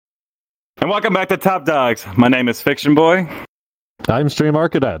And welcome back to Top Dogs. My name is Fiction Boy. I'm Stream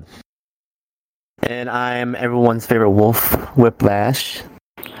Arcadad. And I'm everyone's favorite wolf, Whiplash.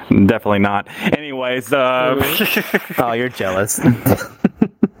 Definitely not. Anyways, Oh, you're jealous.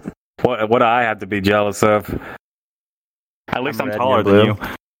 what do I have to be jealous of? At least I'm red, taller you're than you. blue.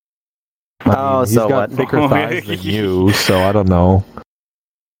 I mean, So he's got what? thicker thighs than you, so I don't know.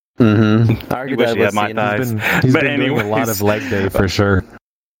 Mm-hmm. You wish you had my thighs. He's But been doing a lot anyways. of leg day for sure.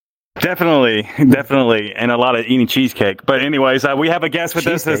 Definitely, and a lot of eating cheesecake. But anyways, we have a guest with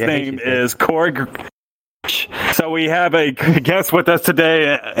us. His Cheesecake, I hate name cheesecake. is Korg. So we have a guest with us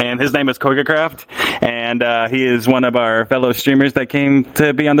today, and his name is CorgiCraft, and he is one of our fellow streamers that came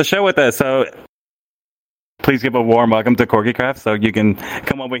to be on the show with us. So please give a warm welcome to CorgiCraft. So you can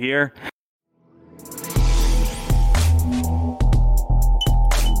come over here.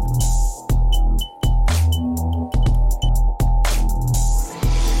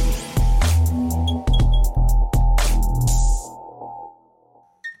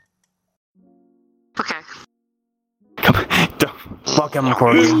 Okay. Fuck him,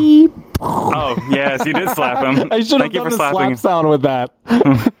 Corey. Oh, yes, you did slap him. I should have Thank you done for the slapping. slap sound with that.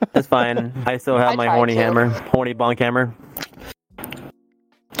 That's fine. I still have I my tried horny to. hammer. Horny bonk hammer.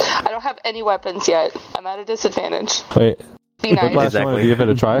 I don't have any weapons yet. I'm at a disadvantage. Wait, Be nice. Whiplash, Exactly. wanna give it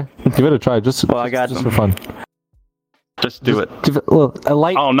a try? Give it a try, just Well, I got just them. for fun. Just do it. Give it a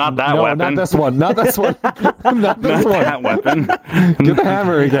light. Oh, not that no, weapon. not this one. Not this one. Not this Not one. that weapon. Get the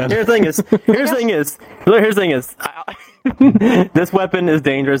hammer again. Here's the thing is, this weapon is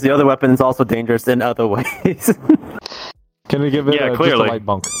dangerous. The other weapon is also dangerous in other ways. Can we give it Yeah, just a clearly. light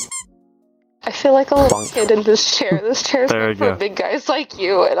bunk? I feel like a little Bonk. kid in this chair. This chair's There meant you for go. big guys like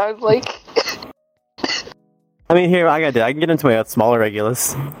you, and I'm like, I mean, here, I can get into my smaller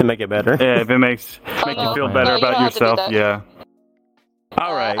Regulus to make it better. Yeah, if it makes Oh, you no. feel No, better you don't about have to do yourself, that. yeah.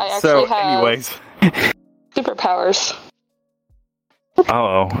 All I right. So, actually have- anyways, superpowers.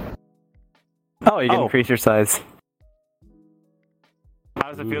 oh, Oh, you can Oh. increase your size. how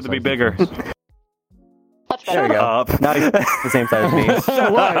does it feel to be Ooh, bigger? Much There better. we go. Up. Now you're the same size as me.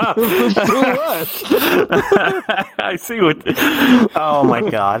 What? I see what. Oh my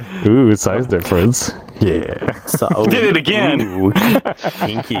god. Ooh, size difference. Yeah. So, Did it again. Ooh,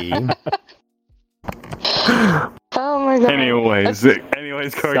 pinky. Oh my god. Anyways,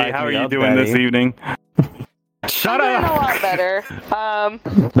 Corgi, Psych how are me you up, doing this Daddy. evening? I'm Shut doing a up! lot better.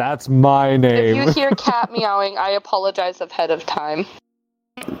 That's my If name. you hear cat meowing, I apologize ahead of time.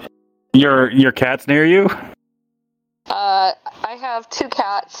 Your cat's near you? I have 2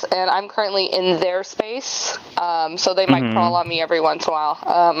 cats, and I'm currently in their space, so they might Mhm. crawl on me every once in a while.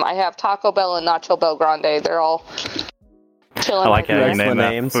 I have Taco Bell and Nacho Bell Grande. They're all chilling. I like how you Excellent name that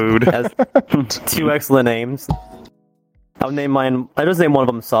names. food. Has 2 excellent names. I'll name mine. I just name one of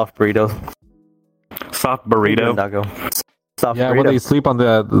them Soft Burrito. Soft burrito. Taco. Soft Yeah, burrito. when they sleep on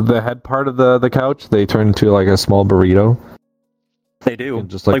the head part of the couch, they turn into like a small burrito. They do. And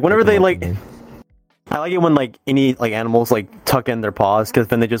just, like whenever pick 'em they up like, and I like it when like any like animals like tuck in their paws because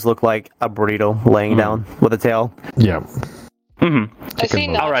then they just look like a burrito laying down with a tail. Yeah. hmm I see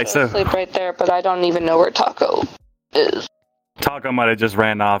Chicken Nacho All right, so- sleep right there, but I don't even know where Taco is. Taco might have just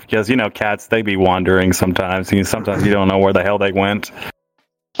ran off because cats, they be wandering sometimes. Sometimes you don't know where the hell they went.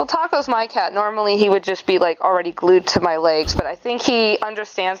 Well, Taco's my cat. Normally, he would just be like already glued to my legs, but I think he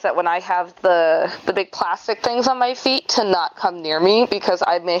understands that when I have the big plastic things on my feet, to not come near me because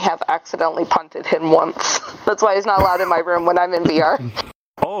I may have accidentally punted him once. That's why he's not allowed in my room when I'm in VR.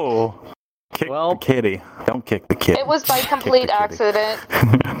 Oh, kick Well- the kitty. Don't kick the kitty. It was by complete accident,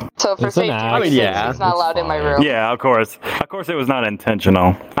 so for It's an safety accident. reasons, yeah, he's not it's allowed in my fine. room. Yeah, of course. Of course, it was not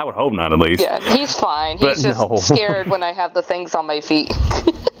intentional. I would hope not, at least. Yeah, he's fine. But He's just no. scared when I have the things on my feet.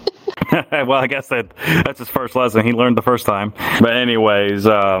 Well, I guess that's his first lesson. He learned the first time. But anyways,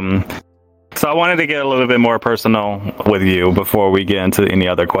 so I wanted to get a little bit more personal with you before we get into any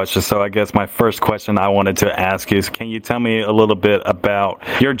other questions. So I guess my first question I wanted to ask is, can you tell me a little bit about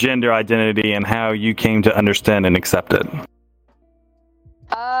your gender identity and how you came to understand and accept it?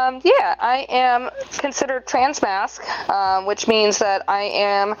 Yeah, I am considered transmasc, which means that I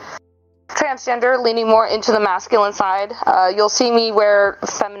am transgender, leaning more into the masculine side. You'll see me wear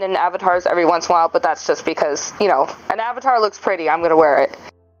feminine avatars every once in a while, but that's just because, an avatar looks pretty, I'm gonna wear it.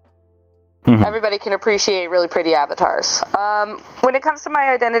 Mhm. Everybody can appreciate really pretty avatars. When it comes to my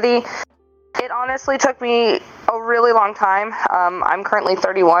identity, it honestly took me a really long time. I'm currently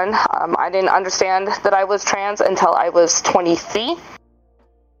 31. I didn't understand that I was trans until I was 23.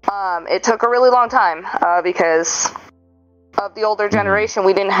 It took a really long time because of the older generation.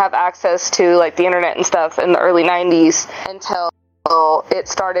 We didn't have access to like the internet and stuff in the early 90s until it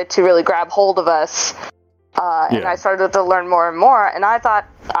started to really grab hold of us, and I started to learn more and more, and I thought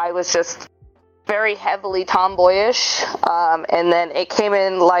I was just very heavily tomboyish, and then it came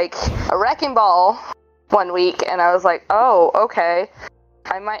in like a wrecking ball one week, and I was like, oh, okay,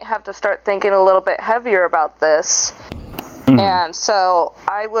 I might have to start thinking a little bit heavier about this. And so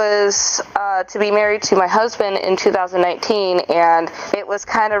I was to be married to my husband in 2019, and it was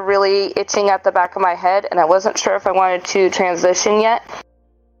kind of really itching at the back of my head, and I wasn't sure if I wanted to transition yet.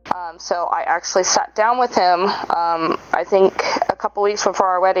 So I actually sat down with him, I think a couple weeks before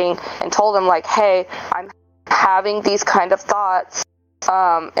our wedding, and told him, like, hey, I'm having these kind of thoughts,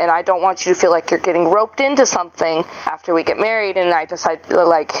 and I don't want you to feel like you're getting roped into something after we get married, and I decide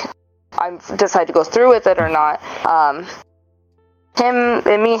to go through with it or not. Him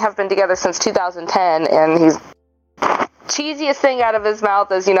and me have been together since 2010, and he's cheesiest thing out of his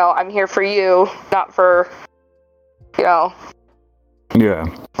mouth is, I'm here for you, not for,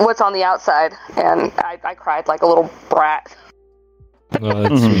 what's on the outside. And I cried like a little brat. No,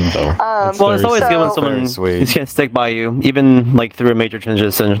 that's sweet though. Well, it's always good when someone is going to stick by you, even like through a major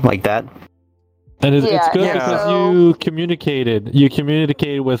transition like that. And it's good because you communicated. You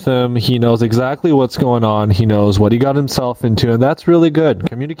communicated with him. He knows exactly what's going on. He knows what he got himself into, and that's really good.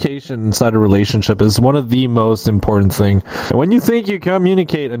 Communication inside a relationship is one of the most important thing. And when you think you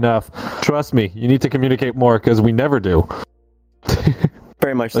communicate enough, trust me, you need to communicate more because we never do.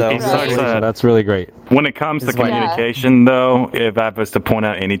 Very much so. That's really great. When it comes to communication, though, if I was to point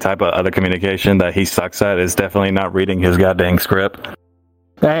out any type of other communication that he sucks at, is definitely not reading his goddamn script.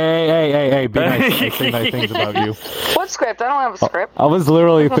 Hey, be nice. I say nice things about you. What script? I don't have a script. I was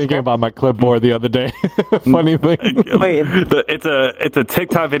literally thinking about my clipboard the other day. Funny thing. Wait. It's a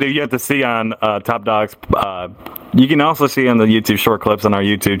TikTok video you have to see on Top Dogs. You can also see on the YouTube short clips on our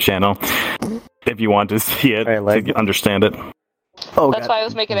YouTube channel if you want to see it, to understand it. Oh, that's why I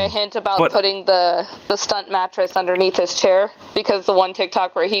was making a hint about putting the stunt mattress underneath his chair, because the one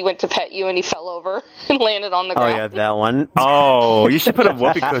TikTok where he went to pet you and he fell over and landed on the ground. Oh yeah, that one. Oh, you should put a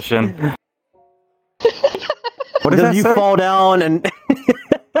whoopee cushion. What does you fall down and?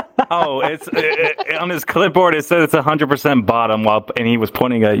 Oh, it's on his clipboard. It says it's 100% bottom, and he was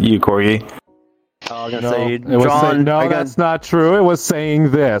pointing at you, Corgi. Oh, that's not true. It was saying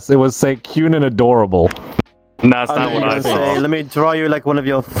this. It was saying cute and adorable. No, that's not what I say. Let me draw you like one of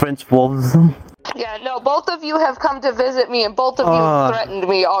your French wolves. Yeah, no, both of you have come to visit me, and both of you threatened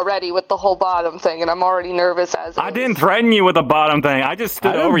me already with the whole bottom thing, and I'm already nervous as I didn't threaten you with the bottom thing. I just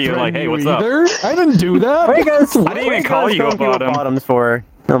stood over you like, hey, what's up? I didn't do that. I didn't even call you a bottom. Bottoms for?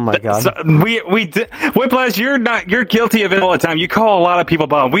 Oh my god. So we did. Whiplash, you're guilty of it all the time. You call a lot of people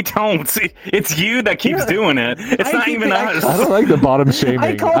bottom. We don't. It's you that keeps doing it. It's not even us. I don't like the bottom shaming.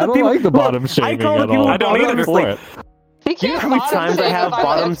 I don't like the bottom shaming at all. I don't either. You can't bottom shame if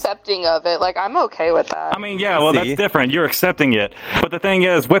I'm accepting of it. Like, I'm okay with that. I mean, yeah, well, that's different. You're accepting it. But the thing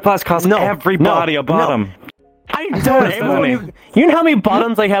is, Whiplash calls everybody a bottom. I don't. You know how many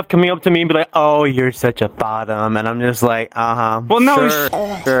bottoms I have coming up to me and be like, "Oh, you're such a bottom," and I'm just like, Well, no,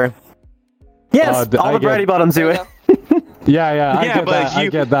 sure. Yes, all the bratty bottoms do it. Yeah, I get that you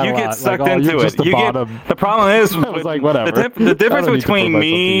a get lot. sucked like, into it. The problem is, I was like, whatever. The difference between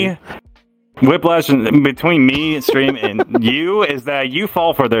me, Whiplash, and between me, Stream, and you is that you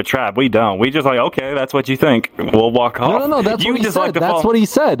fall for their trap. We don't. We just like, okay, that's what you think. We'll walk off. No. That's you what he just said. like to That's fall. what he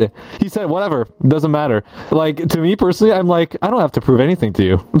said. He said, whatever. Doesn't matter. Like, to me personally, I'm like, I don't have to prove anything to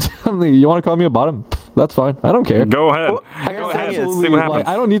you. You want to call me a bottom? That's fine. I don't care. Go ahead. Go ahead. See what happens.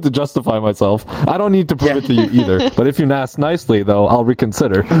 I don't need to justify myself. I don't need to prove it to you either. But if you ask nicely, though, I'll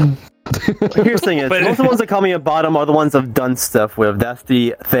reconsider. Here's the thing: most of the ones that call me a bottom are the ones I've done stuff with. That's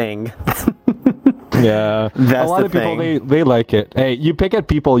the thing. Yeah, that's a lot of people they like it. Hey, you pick at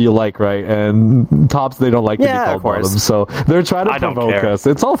people you like, right? And tops they don't like to be called bottoms, so they're trying to provoke us.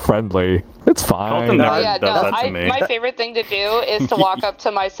 It's all friendly. It's fine. My favorite thing to do is to walk up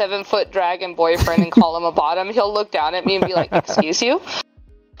to my 7-foot dragon boyfriend and call him a bottom. He'll look down at me and be like, "Excuse you?"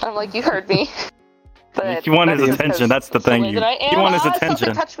 I'm like, "You heard me." But you want his attention. That's the thing. You want his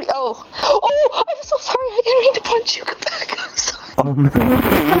attention. Touch me. Oh, I'm so sorry. I didn't mean to punch you. Come back. I'm sorry.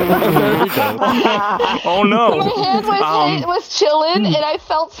 Oh no! My hand was chilling, and I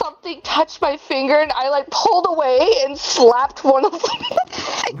felt something touch my finger, and I like pulled away and slapped one of them.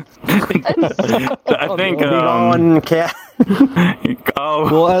 I think cat.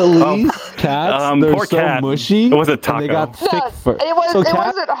 Well, at least cats. They're poor so cat. mushy. It was a taco. And they got thick fur. It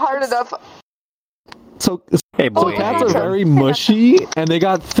wasn't hard enough. So, Hey, boy. so cats are very mushy, and they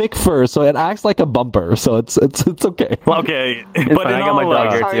got thick fur, so it acts like a bumper. So it's okay. Okay, It's but fine. in I got my all,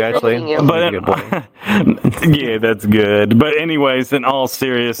 dog here Sorry too, for actually. hitting you. but Good boy. yeah, that's good. But anyways, in all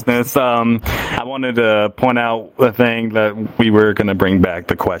seriousness, I wanted to point out the thing that we were going to bring back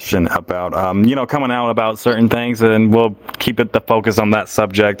the question about, coming out about certain things, and we'll keep it the focus on that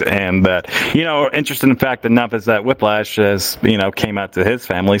subject. And that, interesting fact enough is that Whiplash has, came out to his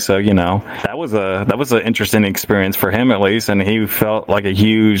family, so that was an interesting experience for him at least, and he felt like a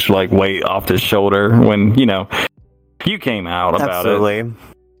huge weight off his shoulder when you came out about it. Absolutely.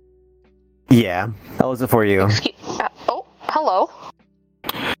 Yeah. How was it for you? Hello.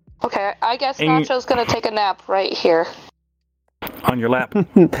 Okay, I guess And- Nacho's gonna take a nap right here. On your lap.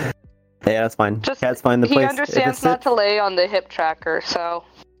 Yeah, that's fine. Cat's fine. The He place. understands not to lay on the hip tracker, so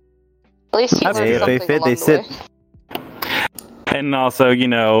at least he That's learned good. If they something fit, along they the sit. way. And also,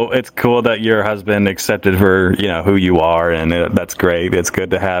 it's cool that your husband accepted for, who you are, and that's great. It's good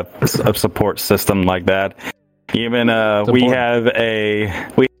to have a support system like that. Even we have a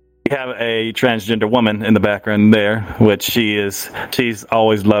transgender woman in the background there, which she's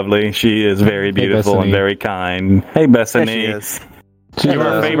always lovely. She is very beautiful and very kind. Hey, Bethany. There she is. You're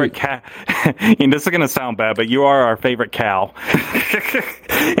our favorite cow. And this is going to sound bad, but you are our favorite cow.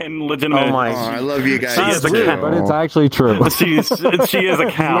 And legitimate. Oh my. Oh, I love you guys. She is a Rude, cow. but it's actually true. She is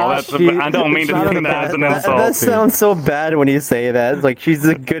a cow. I don't mean to It's not use a that as an bad- insult. That sounds so bad when you say that. It's like she's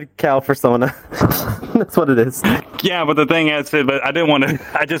a good cow persona. That's what it is. Yeah, but the thing is, but I didn't want to.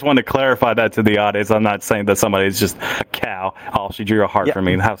 I just want to clarify that to the audience. I'm not saying that somebody's just a cow. Oh, she drew a heart for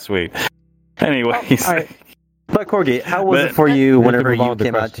me. How sweet. Anyways, All right. But Corgi, how was But- it for you We whenever can move on you to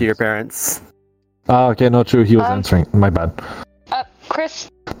came out to questions. your parents? Oh, okay, no, true. He was Um, answering. My bad. Chris,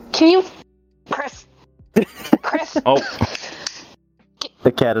 can you... Chris? oh,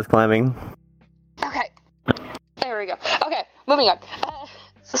 The cat is climbing. Okay. There we go. Okay, moving on.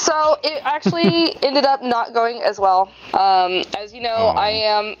 So it actually ended up not going as well. As you know, I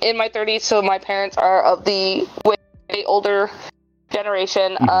am in my 30s, so my parents are of the way older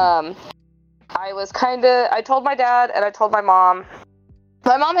generation. I told my dad and I told my mom.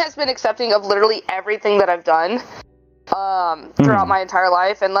 My mom has been accepting of literally everything that I've done throughout my entire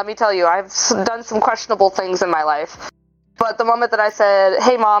life. And let me tell you, I've done some questionable things in my life. But the moment that I said,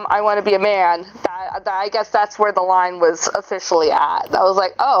 hey, Mom, I want to be a man, I guess that's where the line was officially at. I was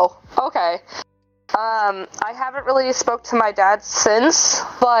like, oh, okay. I haven't really spoke to my dad since,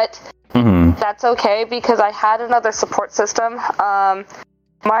 but that's okay because I had another support system.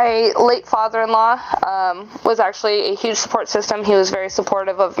 My late father-in-law was actually a huge support system. He was very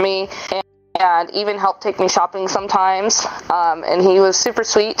supportive of me and even helped take me shopping sometimes. And he was super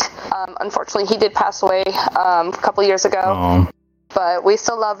sweet. Unfortunately, he did pass away a couple years ago. oh. But we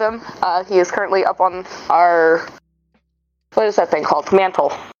still love him. He is currently up on our, what is that thing called?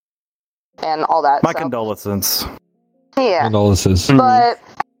 Mantle. And all that. My so. condolences. Yeah. Condolences. But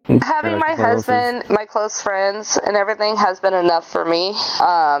having my Condolences. husband, my close friends, and everything has been enough for me.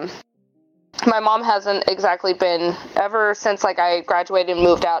 My mom hasn't exactly been, ever since I graduated and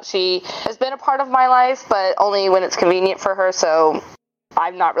moved out, she has been a part of my life, but only when it's convenient for her, so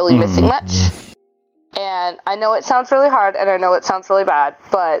I'm not really missing much. And I know it sounds really hard, and I know it sounds really bad,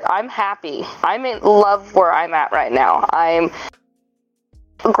 but I'm happy. I'm in love where I'm at right now. I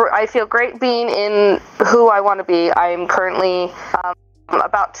feel great being in who I want to be. I'm currently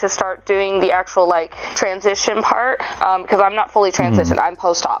about to start doing the actual transition part because I'm not fully transitioned. I'm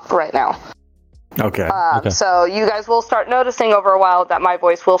post-op right now. Okay. So you guys will start noticing over a while that my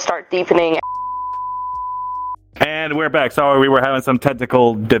voice will start deepening. And we're back. Sorry, we were having some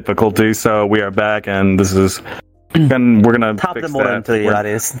technical difficulties, so we are back, and this is. And we're gonna Top fix the modem that. to the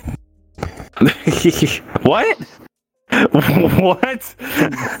audience. What? What?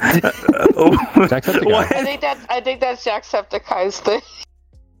 Jacksepticeye. What? I think that's Jacksepticeye's thing.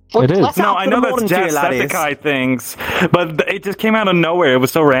 It is. No, I know that's Jacksepticeye things, but it just came out of nowhere. It was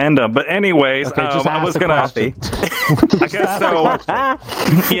so random. But anyways, Okay, just I ask was the gonna. question. I guess so.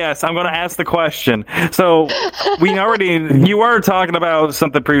 Yes, I'm going to ask the question. So you were talking about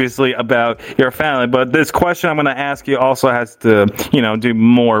something previously about your family, but this question I'm going to ask you also has to, do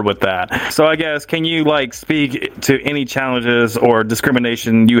more with that. So I guess, can you speak to any challenges or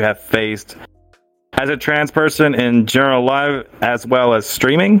discrimination you have faced as a trans person in general life as well as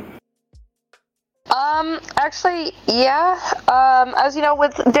streaming? Actually, yeah. As you know,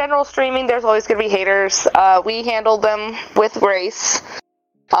 with general streaming, there's always going to be haters. We handle them with grace.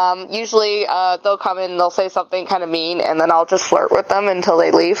 Usually, they'll come in, they'll say something kind of mean, and then I'll just flirt with them until they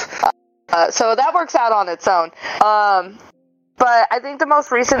leave. So that works out on its own. But I think the most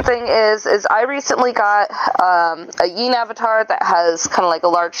recent thing is I recently got a yin avatar that has kind of like a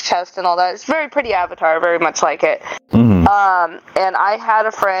large chest and all that. It's a very pretty avatar, very much like it. Mm-hmm. And I had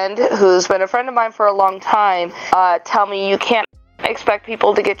a friend who's been a friend of mine for a long time tell me you can't expect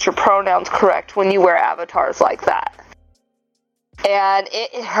people to get your pronouns correct when you wear avatars like that. And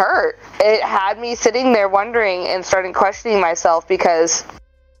it hurt. It had me sitting there wondering and starting questioning myself because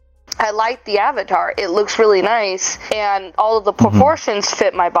I like the avatar. It looks really nice, and all of the proportions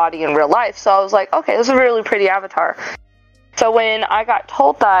fit my body in real life. So I was like, okay, this is a really pretty avatar. So when I got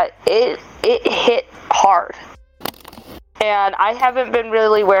told that, it hit hard. And I haven't been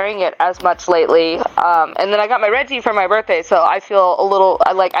really wearing it as much lately. And then I got my Reggie for my birthday, so I feel a little,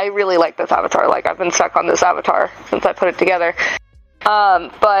 I really like this avatar. Like, I've been stuck on this avatar since I put it together.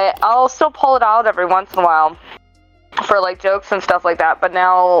 But I'll still pull it out every once in a while for like jokes and stuff like that, but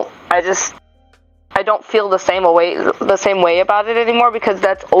now I don't feel the same way about it anymore because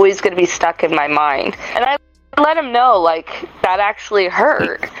that's always going to be stuck in my mind. And I let him know, like, that actually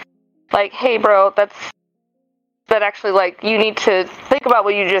hurt. Like, hey bro, that actually, like, you need to think about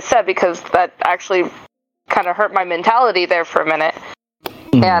what you just said because that actually kind of hurt my mentality there for a minute.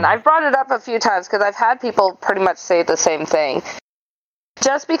 And I've brought it up a few times because I've had people pretty much say the same thing.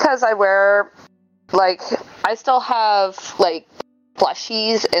 Just because I wear, like, I still have, like,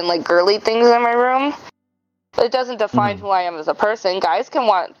 plushies and, like, girly things in my room. It doesn't define who I am as a person. Guys can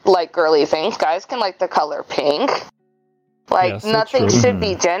want, like, girly things. Guys can like the color pink. Like, yes, nothing should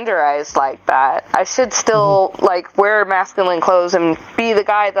be genderized like that. I should still, like, wear masculine clothes and be the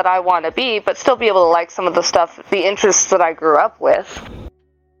guy that I want to be, but still be able to like some of the stuff, the interests that I grew up with.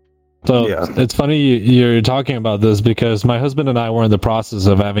 So it's funny you're talking about this because my husband and I were in the process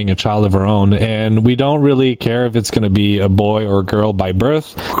of having a child of our own, and we don't really care if it's going to be a boy or a girl by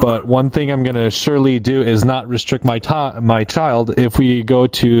birth. But one thing I'm going to surely do is not restrict my child if we go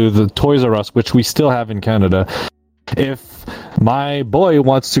to the Toys R Us, which we still have in Canada. If my boy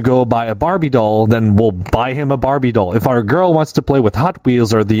wants to go buy a Barbie doll, then we'll buy him a Barbie doll. If our girl wants to play with Hot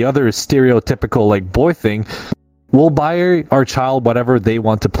Wheels or the other stereotypical, like, boy thing, we'll buy our child whatever they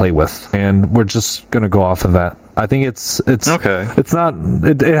want to play with, and we're just gonna go off of that. I think it's okay. It's not.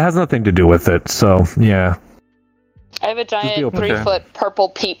 It has nothing to do with it. So yeah. I have a giant 3-foot purple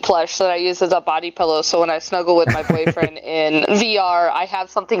Pete plush that I use as a body pillow. So when I snuggle with my boyfriend in VR, I have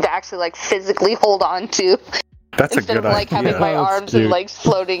something to actually, like, physically hold on to. That's instead a good of, like, idea. having my arms and legs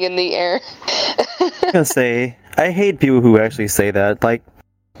floating in the air. I was gonna say, I hate people who actually say that. Like,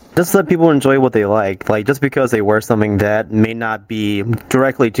 just let people enjoy what they like. Like, just because they wear something that may not be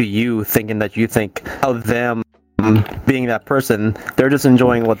directly to you, thinking that you think of them being that person, they're just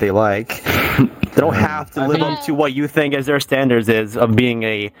enjoying what they like. They don't have to live up to what you think as their standards is of being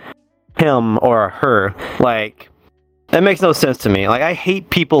a him or a her. Like, that makes no sense to me. Like, I hate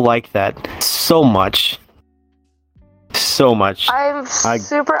people like that so much. So much. I'm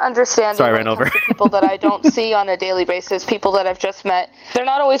super understanding. Sorry, I ran over. People that I don't see on a daily basis, people that I've just met, they're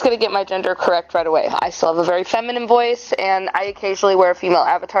not always going to get my gender correct right away. I still have a very feminine voice, and I occasionally wear female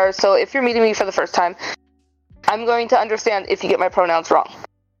avatars. So if you're meeting me for the first time, I'm going to understand if you get my pronouns wrong.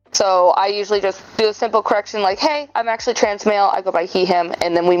 So I usually just do a simple correction like, hey, I'm actually trans male, I go by he, him,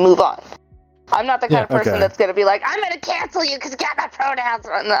 and then we move on. I'm not the kind of person that's going to be like, I'm going to cancel you because you got my pronouns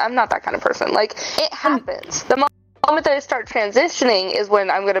wrong. No, I'm not that kind of person. Like, it happens. The moment that I start transitioning is when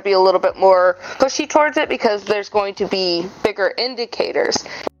I'm going to be a little bit more pushy towards it because there's going to be bigger indicators.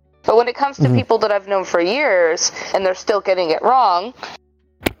 But when it comes to people that I've known for years and they're still getting it wrong,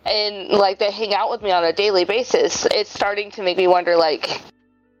 and, like, they hang out with me on a daily basis, it's starting to make me wonder, like,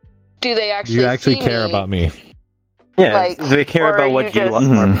 do they actually care about me? Yeah, like, do they care about what you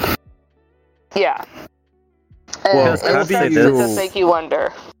are? Yeah. Well, it does make you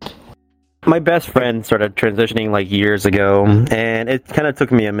wonder. My best friend started transitioning, like, years ago, and it kind of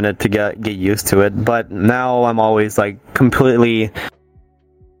took me a minute to get used to it, but now I'm always, like, completely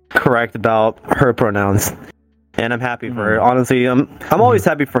correct about her pronouns. And I'm happy for her. Honestly, I'm always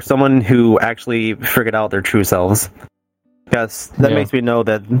happy for someone who actually figured out their true selves. Because that makes me know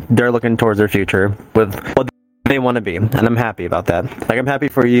that they're looking towards their future with what they want to be. And I'm happy about that. Like, I'm happy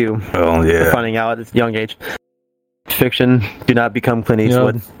for you. Oh, yeah. Finding out at a young age. Fiction, do not become Clint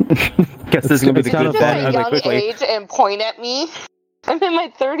Eastwood. Guess this is going to be the good bad young quickly. Age and point at me. I'm in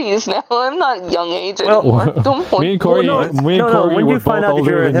my 30s now. I'm not young age anymore. Don't point. Me and Corey, were both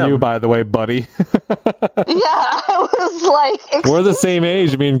older than you, by the way, buddy. Yeah, I was like... We're the same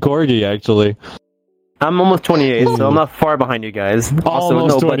age, me and Corgi, actually. I'm almost 28, so I'm not far behind you guys.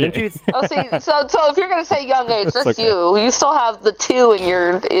 Almost 28. So if you're gonna say young age, that's okay. You still have the 2 in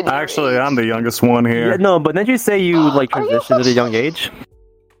your. Actually, I'm the youngest one here. Yeah, no, but didn't you say you transitioned at a young age?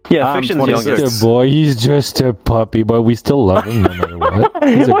 Yeah, Fiction's youngest. He's a boy. He's just a puppy, but we still love him no matter what.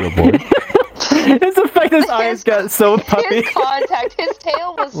 He's a good boy. It's the fact his eyes got so puppy. His contact, his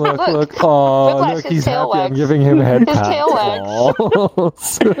tail was look. Oh, look, he's happy. I'm giving him a head pat. His tail wags.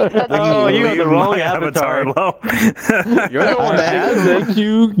 Oh, you got the wrong avatar. You're the one that has it.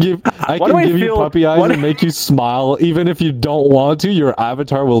 I can give you puppy eyes and make you smile, even if you don't want to. Your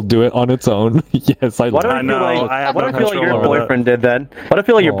avatar will do it on its own. Yes, I know. What if your boyfriend did that? What if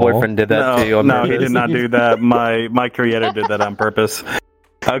your boyfriend did that to you? No, he did not do that. My creator did that on purpose.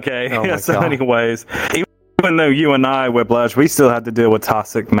 Okay, so anyways, even though you and I, Whiplash, we still have to deal with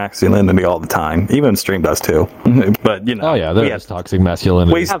toxic masculinity all the time. Even Stream does too. But, you know. Oh, yeah, there's toxic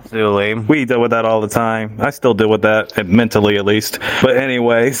masculinity. Absolutely. We deal with that all the time. I still deal with that, mentally at least. But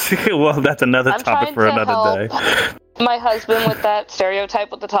anyways, well, that's another topic for another day. My husband with that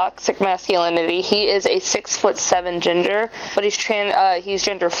stereotype with the toxic masculinity. He is a 6'7" ginger, but he's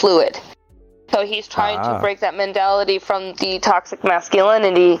gender fluid. So he's trying to break that mentality from the toxic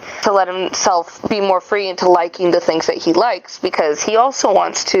masculinity to let himself be more free into liking the things that he likes, because he also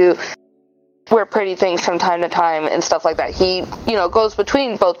wants to wear pretty things from time to time and stuff like that. He, goes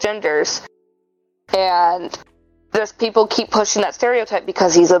between both genders. And there's people keep pushing that stereotype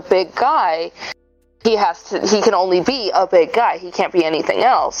because he's a big guy. He can only be a big guy. He can't be anything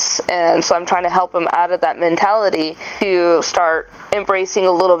else. And so I'm trying to help him out of that mentality to start embracing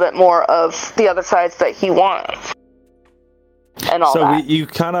a little bit more of the other sides that he wants. And all that. You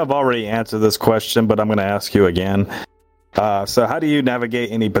kind of already answered this question, but I'm going to ask you again. So how do you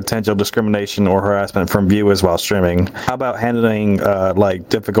navigate any potential discrimination or harassment from viewers while streaming? How about handling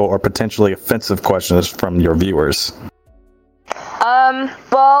difficult or potentially offensive questions from your viewers?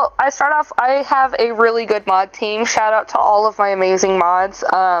 Well, I have a really good mod team. Shout out to all of my amazing mods.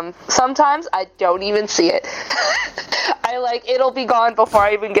 Sometimes I don't even see it. It'll be gone before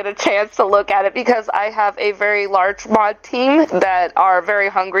I even get a chance to look at it, because I have a very large mod team that are very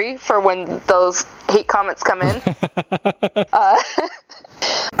hungry for when those hate comments come in.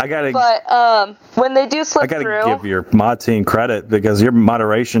 When they do slip through, I gotta give your mod team credit, because your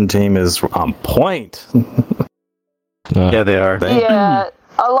moderation team is on point. Yeah, they are. Yeah,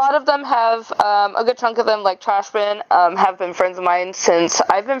 a lot of them have, a good chunk of them, like Trashbin, have been friends of mine since,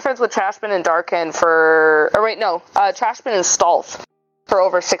 I've been friends with Trashbin and Darken Trashbin and Stolf for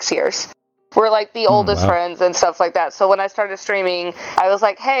over 6 years. We're like the oldest friends and stuff like that. So when I started streaming, I was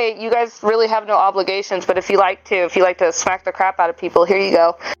like, hey, you guys really have no obligations, but if you like to smack the crap out of people, here you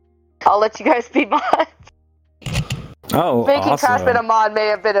go. I'll let you guys be mods. Oh, making awesome. Trashbin a mod may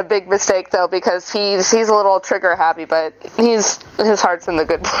have been a big mistake, though, because he's a little trigger happy, but his heart's in a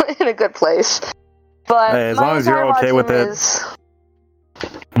good place. But hey, as long as you're okay with it.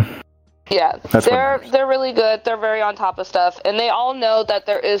 Yeah, they're really good. They're very on top of stuff, and they all know that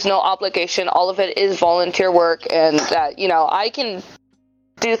there is no obligation. All of it is volunteer work, and that I can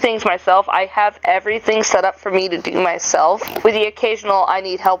do things myself. I have everything set up for me to do myself. With the occasional, I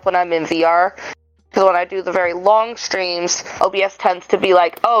need help when I'm in VR. Because when I do the very long streams, OBS tends to be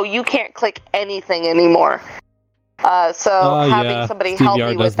like, oh, you can't click anything anymore. So having somebody help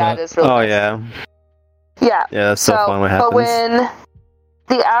me with that is really nice. Yeah. Yeah. Yeah, it's so fun what happens.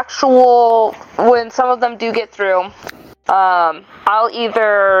 But when some of them do get through, I'll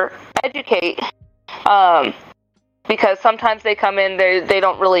either educate, because sometimes they come in, they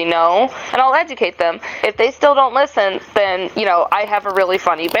don't really know, and I'll educate them. If they still don't listen, then, I have a really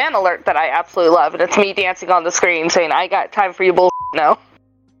funny ban alert that I absolutely love, and it's me dancing on the screen saying, I got time for you bullshit now.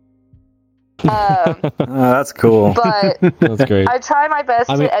 That's cool. But that's great. I try my best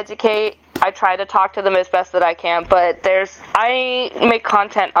to educate. I try to talk to them as best that I can, but I make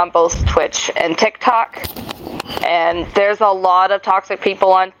content on both Twitch and TikTok, and there's a lot of toxic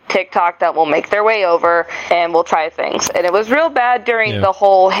people on TikTok that will make their way over and will try things. And it was real bad during the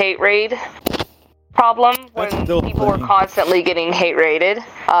whole hate raid problem, when people were constantly getting hate raided.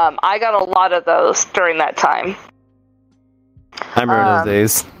 I got a lot of those during that time. I remember those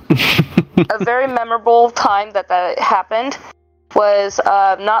days. A very memorable time that happened was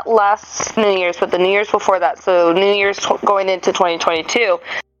not last New Year's, but the New Year's before that. So New Year's going into 2022.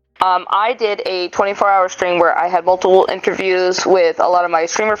 I did a 24-hour stream where I had multiple interviews with a lot of my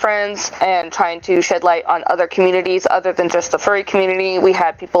streamer friends and trying to shed light on other communities other than just the furry community. We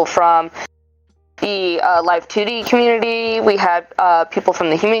had people from the Live 2D community. We had people from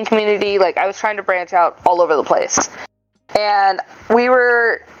the human community. I was trying to branch out all over the place. And we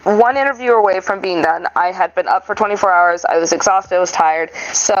were one interview away from being done. I had been up for 24 hours. I was exhausted. I was tired.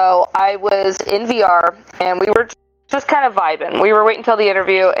 So I was in VR, and we were just kind of vibing. We were waiting until the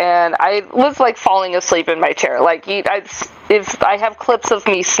interview, and I was like falling asleep in my chair. Like, if I have clips of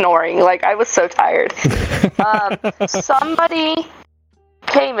me snoring, like I was so tired. Somebody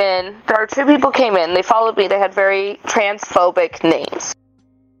came in. There are 2 people came in. They followed me. They had very transphobic names.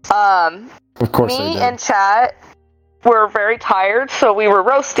 Of course, me and chat were very tired, so we were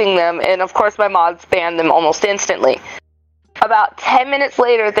roasting them, and of course my mods banned them almost instantly. About 10 minutes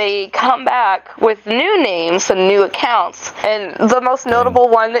later, they come back with new names and new accounts, and the most notable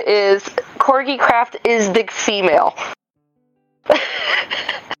one is CorgiCraft is the female.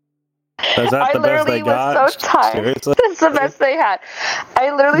 Is that I the best they got? Was so tired. Seriously? This is the best they had. I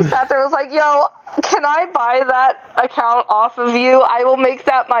literally sat there and was like, yo, can I buy that account off of you? I will make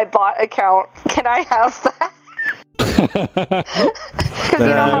that my bot account. Can I have that? Because you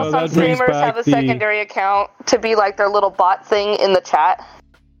know how some streamers have a secondary account to be like their little bot thing in the chat?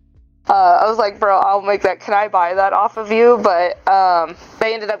 I was like, bro, I'll make that. Can I buy that off of you? But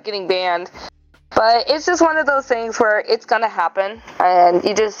they ended up getting banned. But it's just one of those things where it's going to happen, and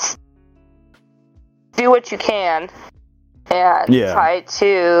you just do what you can and try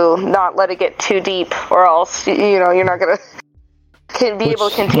to not let it get too deep, or else, you know, you're not going to be able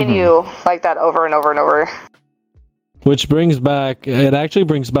to continue like that over and over and over. Which actually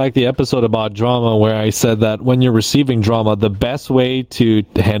brings back the episode about drama where I said that when you're receiving drama, the best way to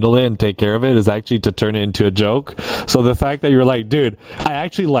handle it and take care of it is actually to turn it into a joke. So the fact that you're like, dude, I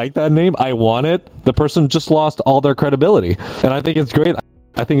actually like that name, I want it, the person just lost all their credibility. And I think it's great.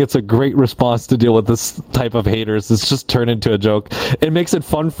 I think it's a great response to deal with this type of haters. It's just turn into a joke. It makes it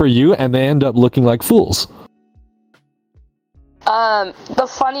fun for you, and they end up looking like fools. The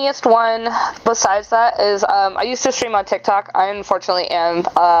funniest one besides that is, I used to stream on TikTok. I unfortunately am,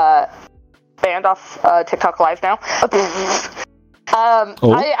 banned off, TikTok Live now.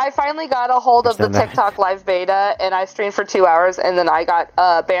 I finally got a hold of the TikTok Live beta, and I streamed for 2 hours, and then I got,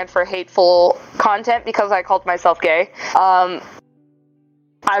 banned for hateful content because I called myself gay.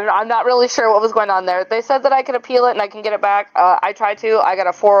 I'm not really sure what was going on there. They said that I could appeal it and I can get it back. I tried to. I got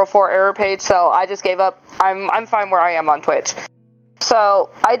a 404 error page, so I just gave up. I'm fine where I am on Twitch. So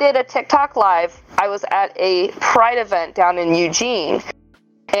I did a TikTok Live. I was at a Pride event down in Eugene,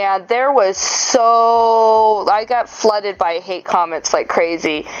 and there was I got flooded by hate comments like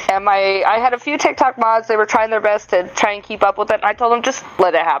crazy. And I had a few TikTok mods. They were trying their best to try and keep up with it, and I told them, just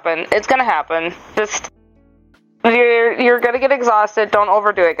let it happen. It's gonna happen. Just You're gonna get exhausted. Don't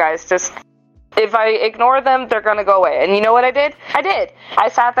overdo it, guys. Just, if I ignore them, they're gonna go away. And you know what I did? I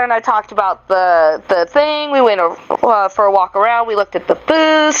sat there and I talked about the thing. We went for a walk around. We looked at the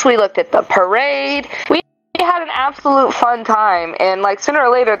booths. We looked at the parade. We had an absolute fun time. And like sooner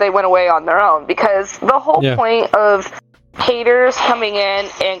or later, they went away on their own, because the whole point of haters coming in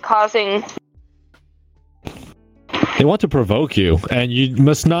and causing. They want to provoke you, and you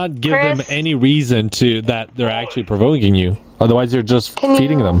must not give them any reason that they're actually provoking you. Otherwise, you're just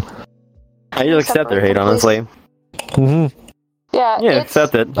feeding them. I just accept their hate, honestly. Mm-hmm. Yeah,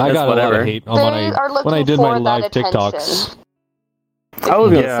 accept it. I got a lot of hate when I did my live TikToks. I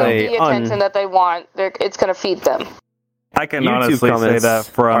was gonna say the attention that they want, it's gonna feed them. I can honestly say that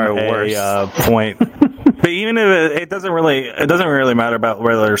from a point. But even if it doesn't really matter about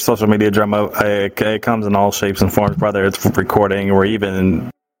whether social media drama, it comes in all shapes and forms, whether it's recording or even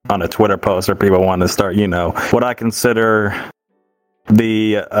on a Twitter post or people want to start, what I consider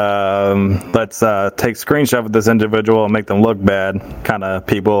the let's take screenshot of this individual and make them look bad kind of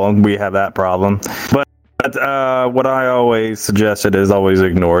people, and we have that problem. But what I always suggested is always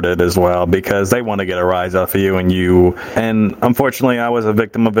ignored it as well, because they want to get a rise off of you, and unfortunately I was a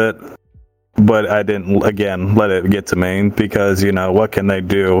victim of it. But I didn't, again, let it get to me, because, what can they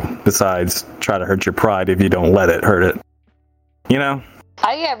do besides try to hurt your pride if you don't let it hurt it?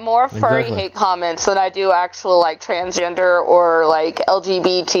 I get more furry hate comments than I do actual, like, transgender or, like,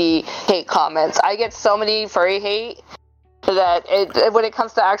 LGBT hate comments. I get so many furry hate that when it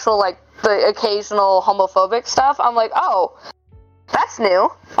comes to actual, like, the occasional homophobic stuff, I'm like, oh, that's new.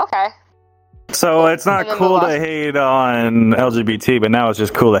 Okay. So it's not cool to hate on LGBT, but now it's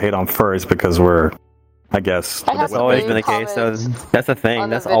just cool to hate on furries because we're, I guess... That's always been the case, so that's a thing.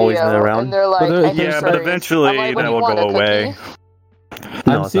 That's always been around. Like, but eventually that will go away.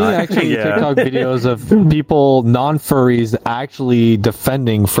 I'm seeing actually TikTok videos of people, non-furries, actually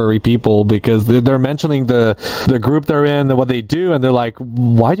defending furry people because they're mentioning the group they're in and what they do, and they're like,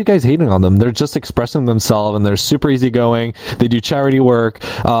 why are you guys hating on them? They're just expressing themselves, and they're super easygoing. They do charity work.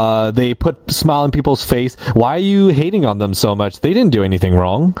 They put a smile on people's face. Why are you hating on them so much? They didn't do anything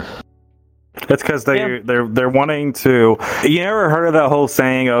wrong. It's because they're wanting to. You ever heard of that whole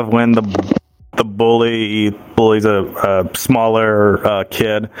saying of when the bullies a smaller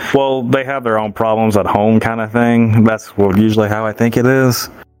kid? Well, they have their own problems at home, kind of thing. That's usually how I think it is.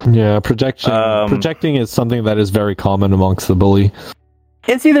 Yeah, projecting is something that is very common amongst the bully.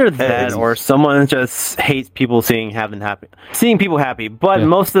 It's either that or someone just hates people seeing people happy. But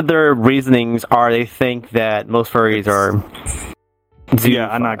most of their reasonings are they think that most furries are. Yeah,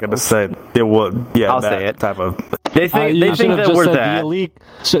 I'm not gonna say it would. Yeah, I'll say it. Type of. They think that we're that.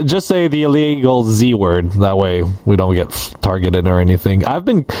 Just say the illegal Z word. That way we don't get targeted or anything. I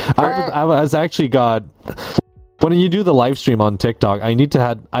was actually got. When you do the live stream on TikTok,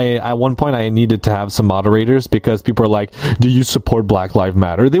 at one point I needed to have some moderators because people are like, do you support Black Lives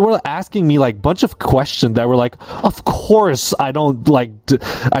Matter? They were asking me like a bunch of questions that were like, of course I don't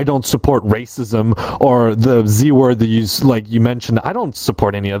support racism or the Z word that you mentioned. I don't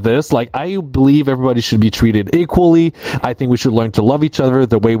support any of this. Like, I believe everybody should be treated equally. I think we should learn to love each other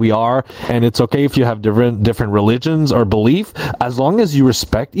the way we are, and it's okay if you have different religions or belief, as long as you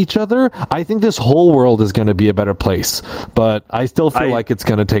respect each other. I think this whole world is going to be a better place, but I still feel like it's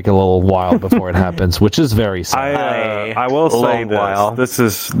going to take a little while before it happens, which is very sad. I will say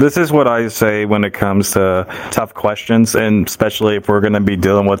this is what I say when it comes to tough questions, and especially if we're going to be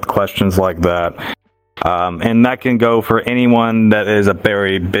dealing with questions like that. And that can go for anyone that is a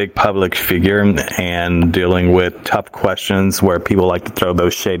very big public figure and dealing with tough questions where people like to throw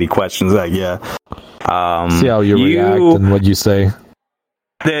those shady questions at you. See how you react and what you say.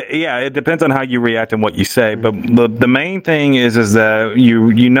 It depends on how you react and what you say, but the main thing is that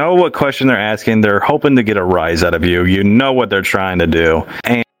you know what question they're asking. They're hoping to get a rise out of you. You know what they're trying to do,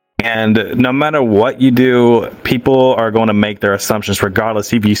 and no matter what you do, people are going to make their assumptions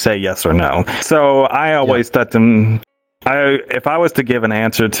regardless if you say yes or no. So I always let them. If I was to give an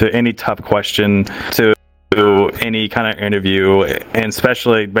answer to any tough question to any kind of interview, and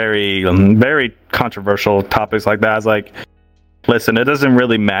especially very very controversial topics like that, I was like, listen, it doesn't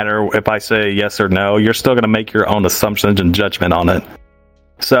really matter if I say yes or no. You're still going to make your own assumptions and judgment on it.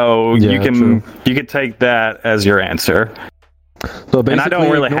 So you can take that as your answer. So and I don't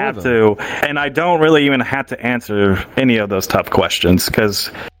really have to, and I don't really even have to answer any of those tough questions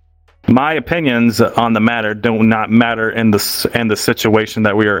because my opinions on the matter do not matter in the situation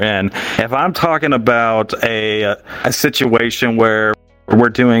that we are in. If I'm talking about a situation where we're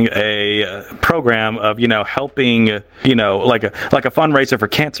doing a program of, helping, like a fundraiser for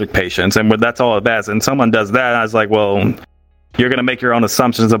cancer patients, and that's all it is. And someone does that, I was like, well, you're going to make your own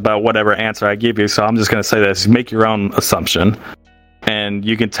assumptions about whatever answer I give you. So I'm just going to say this: make your own assumption, and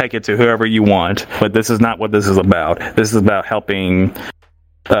you can take it to whoever you want. But this is not what this is about. This is about helping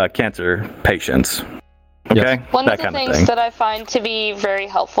cancer patients. Okay. Yes. One of the things that I find to be very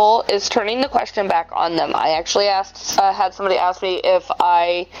helpful is turning the question back on them. I actually had somebody ask me if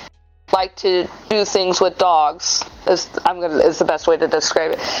I like to do things with dogs. Is the best way to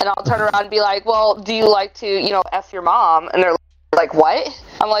describe it. And I'll turn around and be like, well, do you like to, F your mom? And they're like, what?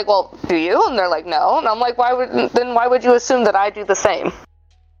 I'm like, well, do you? And they're like, no. And I'm like, why would you assume that I do the same?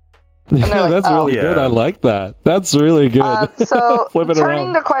 Yeah, that's really good. I like that. That's really good. So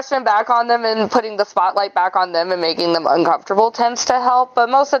turning the question back on them and putting the spotlight back on them and making them uncomfortable tends to help, but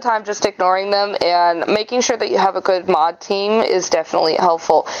most of the time just ignoring them and making sure that you have a good mod team is definitely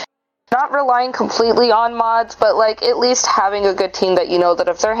helpful. Not relying completely on mods, but at least having a good team that that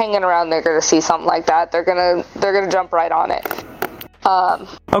if they're hanging around, they're going to see something like that, they're gonna jump right on it.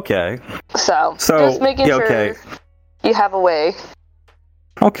 Okay. So just making sure you have a way.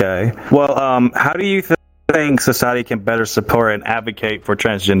 Okay. Well, how do you think society can better support and advocate for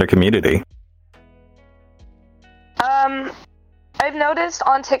transgender community? I've noticed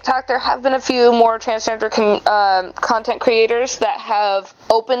on TikTok there have been a few more transgender content creators that have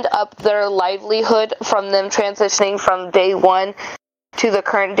opened up their livelihood from them transitioning from day one to the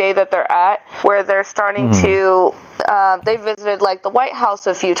current day that they're at, where they're starting to, they visited the White House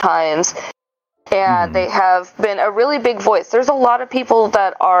a few times, and they have been a really big voice. There's a lot of people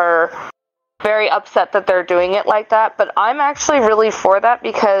that are very upset that they're doing it like that, but I'm actually really for that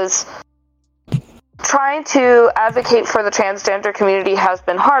because trying to advocate for the transgender community has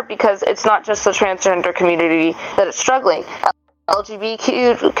been hard because it's not just the transgender community that is struggling.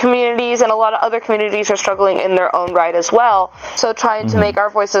 LGBTQ communities and a lot of other communities are struggling in their own right as well. So trying to make our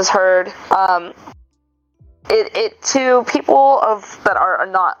voices heard, it to people that are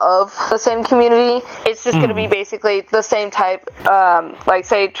not of the same community, it's just going to be basically the same type. Like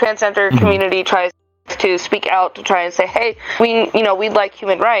say transgender community tries to speak out to try and say, hey, we'd like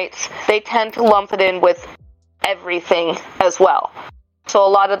human rights. They tend to lump it in with everything as well. So a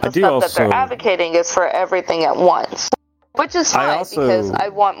lot of the stuff that they're advocating is for everything at once, which is fine because I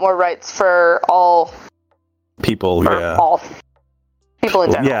want more rights for all people. All people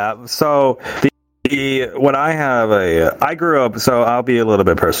in general. Yeah. So what I grew up. So I'll be a little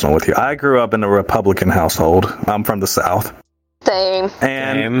bit personal with you. I grew up in a Republican household. I'm from the South. Same.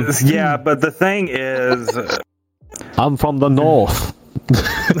 And yeah, but the thing is, I'm from the North.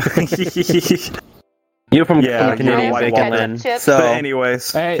 You're from Canadian bacon land. So, but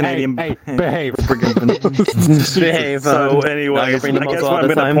anyways, Canadian. Hey, behave. Behave. So, anyways, I guess what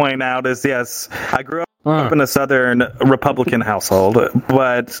I'm going to point out is, yes, I grew up in a Southern Republican household,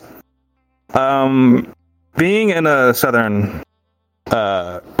 but being in a Southern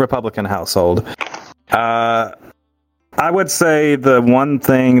Republican household, I would say the one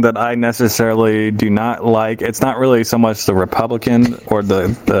thing that I necessarily do not like, it's not really so much the Republican or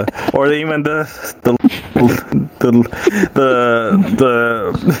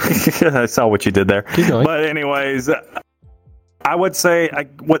I saw what you did there. But anyways, I would say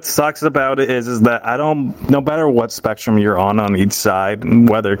what sucks about it is that no matter what spectrum you're on each side,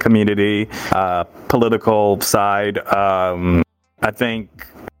 whether community, political side, I think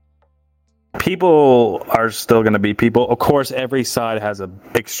people are still going to be people. Of course, every side has an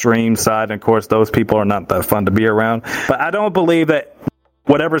extreme side, and of course, those people are not that fun to be around. But I don't believe that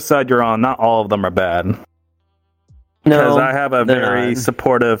whatever side you're on, not all of them are bad. Because I have a very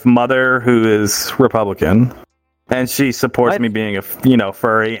supportive mother who is Republican, and she supports me being a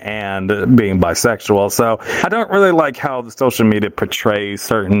furry and being bisexual. So I don't really like how the social media portrays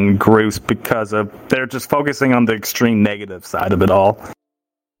certain groups because they're just focusing on the extreme negative side of it all.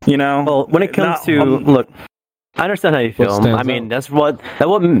 Well, when it comes to look, I understand how you feel. I mean, that's what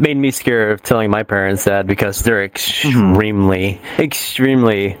made me scared of telling my parents that, because they're extremely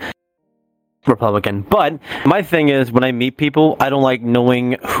Republican. But my thing is, when I meet people, I don't like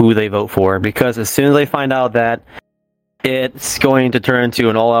knowing who they vote for, because as soon as I find out that it's going to turn into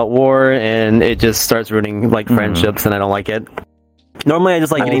an all-out war and it just starts ruining friendships, and I don't like it. Normally, I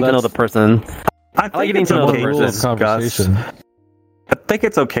just like getting to know the person. I like getting to know the person. I think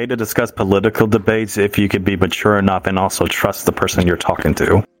it's okay to discuss political debates if you could be mature enough and also trust the person you're talking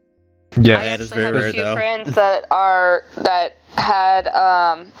to. Yeah, that is very rare, though. I have a few friends that had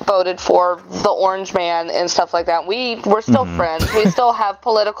voted for the Orange Man and stuff like that. We're still friends. We still have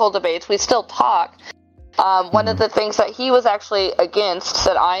political debates. We still talk. One of the things that he was actually against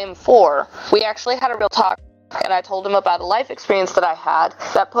that I am for, we actually had a real talk, and I told him about a life experience that I had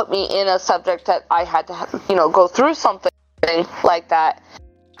that put me in a subject that I had to, go through something like that,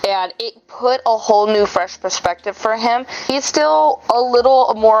 and it put a whole new fresh perspective for him. He's still a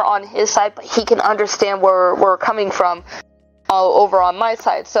little more on his side, but he can understand where we're coming from over on my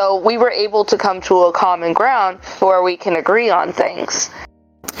side. So we were able to come to a common ground where we can agree on things.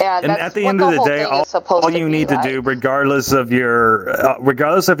 And at the end of the day, all you need to do, regardless of your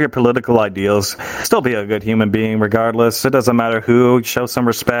political ideals, still be a good human being. Regardless, it doesn't matter who. Show some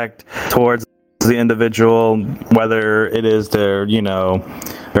respect towards the individual, whether it is their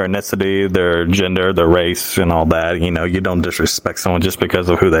ethnicity, their gender, their race, and all that. You don't disrespect someone just because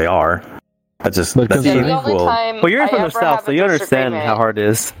of who they are. That's equal. Well, you're from the South, so you understand how hard it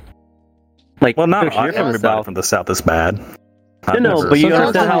is. Not everybody from the South is bad. But you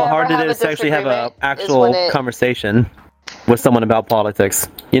understand how hard it is to actually have an actual conversation with someone about politics.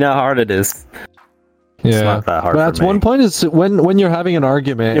 You know how hard it is. Yeah, it's not that hard. But that's one point is when you're having an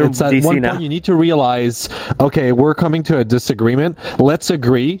argument, it's at one point you need to realize, okay, we're coming to a disagreement. Let's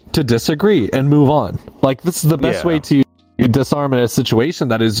agree to disagree and move on. This is the best way to disarm a situation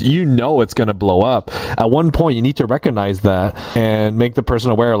that is, it's going to blow up. At one point, you need to recognize that and make the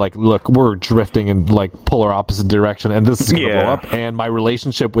person aware, look, we're drifting in polar opposite direction, and this is going to blow up. And my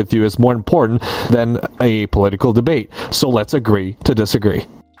relationship with you is more important than a political debate. So let's agree to disagree.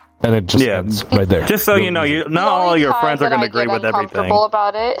 And it just ends right there. Just so not all your friends are going to agree with everything. Uncomfortable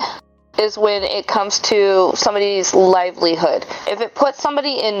about it is when it comes to somebody's livelihood. If it puts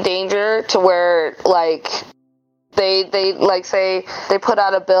somebody in danger to where, they say they put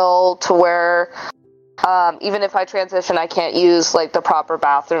out a bill to where even if I transition, I can't use the proper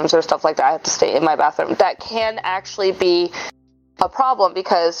bathrooms or stuff like that. I have to stay in my bathroom. That can actually be a problem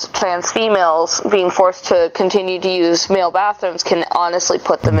because trans females being forced to continue to use male bathrooms can honestly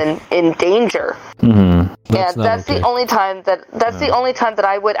put them in danger. Mm-hmm. That's the only time that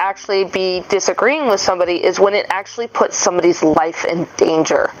I would actually be disagreeing with somebody is when it actually puts somebody's life in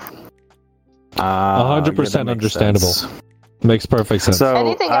danger. 100% understandable. Sense. Makes perfect sense. So,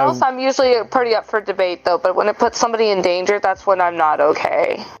 anything else, I'm usually pretty up for debate, though. But when it puts somebody in danger, that's when I'm not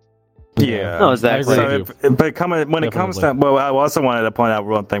okay. Yeah, no, exactly. So when it comes to, well, I also wanted to point out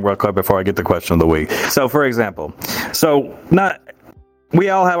one thing real quick before I get the question of the week. So, for example, we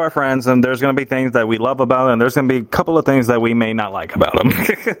all have our friends, and there's going to be things that we love about them, and there's going to be a couple of things that we may not like about them.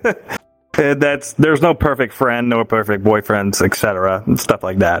 There's no perfect friend, no perfect boyfriends, etc., and stuff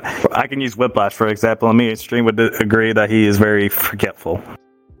like that. I can use Whiplash for example, and me and Stream would agree that he is very forgetful.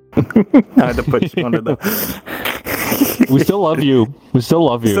 I had to put you under the. We still love you. Still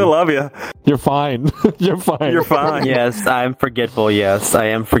love you. You're fine. You're fine. Yes, I'm forgetful. Yes, I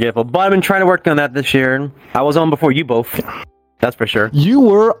am forgetful. But I've been trying to work on that this year. I was on before you both. That's for sure. You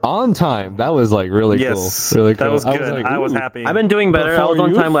were on time. That was like really cool. Really cool. That was good. I was happy. I've been doing better. I was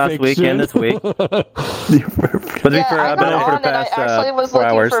on time last week and this week. But I've been on for the past I actually was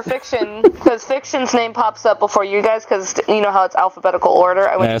looking for Fiction because Fiction's name pops up before you guys because you know how it's alphabetical order.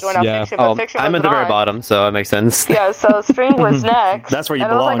 I went to join out Fiction, but Fiction I'm at the very bottom, so it makes sense. Yeah, so Stream was next. That's where you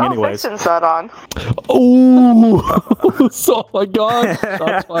belong, anyways. Fiction's not on. Oh, oh my god!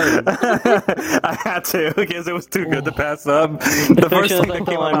 That's fine. I had to because it was too good to pass up. The first thing that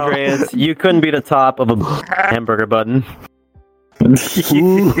came out, Andreas, you couldn't be the top of a hamburger button. And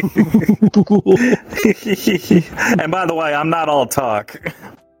by the way, I'm not all talk.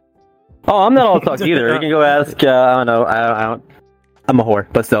 Oh, I'm not all talk either. You can go ask. I don't know. I'm a whore,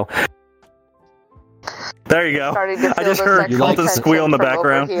 but still. There you go. I just heard Colton squeal in the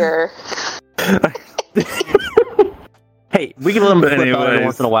background. Hey, we can let them flip out every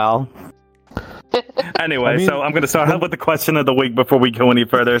once in a while. Anyway, so I'm going to start out with the question of the week before we go any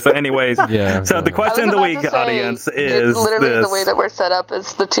further. So anyways, the question of the week, audience, is literally the way that we're set up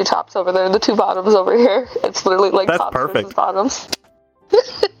is the two tops over there and the two bottoms over here. It's literally like tops versus bottoms.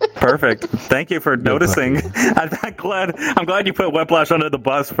 Perfect. Thank you for noticing. I'm glad you put Whiplash under the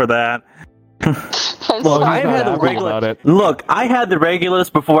bus for that. Look, I had the regular. Look, I had the Regulus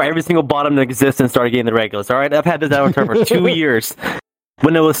before every single bottom in existence started getting the Regulus. All right, I've had this avatar for 2 years.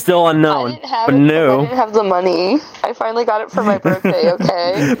 When it was still unknown, I didn't have the money. I finally got it for my birthday.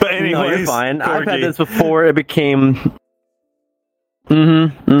 Okay, but anyway, no, you're fine. Corgi. I've had this before it became.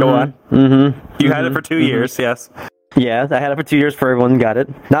 Go on. You had it for 2 years, yes. Yeah, I had it for 2 years. For everyone got it.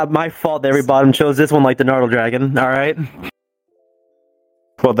 Not my fault that every bottom chose this one like the Nartle Dragon. All right.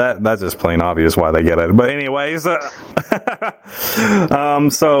 Well, that's just plain obvious why they get it. But anyways, so I'm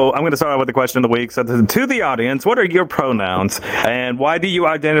going to start out with the question of the week. So to the audience, what are your pronouns? And why do you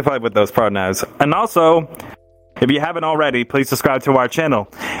identify with those pronouns? And also, if you haven't already, please subscribe to our channel.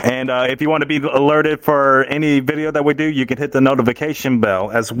 And if you want to be alerted for any video that we do, you can hit the notification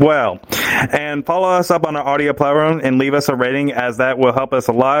bell as well. And follow us up on our audio platform and leave us a rating, as that will help us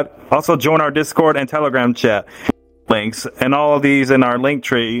a lot. Also, join our Discord and Telegram chat. Links and all of these in our link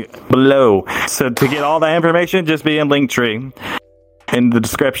tree below. So to get all that information, just be in link tree in the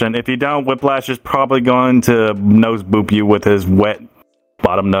description. If you don't, Whiplash is probably going to nose boop you with his wet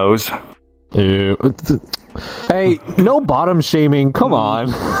bottom nose. Ew. Hey, no bottom shaming. Come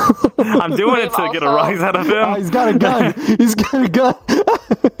on. I'm doing it to get a rise out of him. He's got a gun. It's going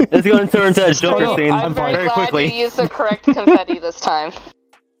to turn into a Joker scene I'm very quickly. You used the correct confetti this time.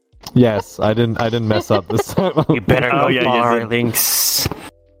 Yes, I didn't mess up this time. You better go follow our links.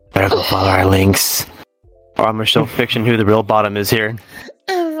 Better go follow our links. Or I'm gonna show Fiction who the real bottom is here.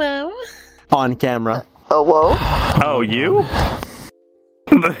 Hello. On camera. Oh, whoa. Oh, you?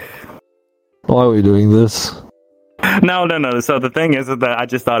 Why are we doing this? No. So the thing is that I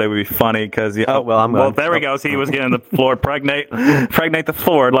just thought it would be funny because there we go. See, he was getting the floor pregnate the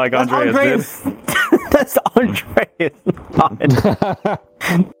floor like Andreas did. That's Andreas.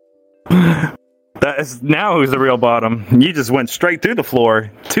 That is now who's the real bottom. You just went straight through the floor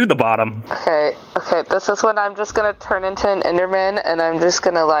to the bottom. Okay. This is when I'm just gonna turn into an Enderman, and I'm just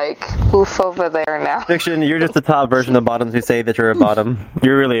gonna poof over there now. Fiction, you're just the top version of bottoms who say that you're a bottom.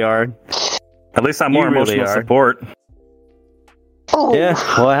 You really are. At least I'm more emotional support. Ooh. Yeah,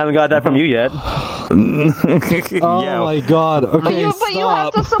 well, I haven't got that from you yet. My god. Okay, but you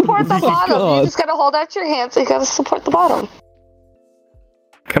have to support the bottom. God. You just gotta hold out your hands, so you gotta support the bottom.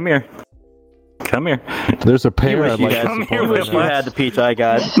 Come here. There's a pair. You wish you had the peach I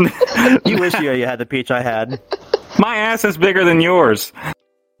got. You wish you had the peach I had. My ass is bigger than yours.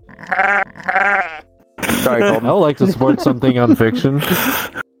 Sorry, Colton. I would like to support something on fiction.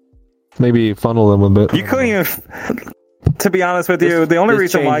 Maybe funnel them a bit. You couldn't even. To be honest with you, the only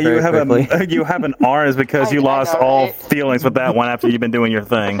reason why you have an R is because you lost all feelings with that one after you've been doing your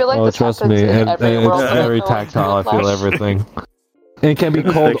thing. Like trust me, it's very tactile. I feel everything. It can be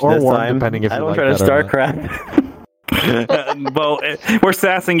cold or warm, depending if you like that. I don't try to StarCraft. Well, we're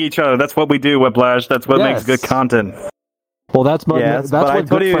sassing each other. That's what we do, Whiplash. That's what makes good content. Well, that's but I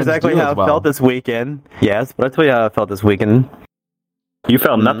told you exactly how I felt this weekend. Yes, but I told you how I felt this weekend. You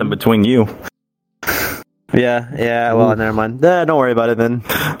felt nothing between you. Yeah, well, never mind. Don't worry about it then.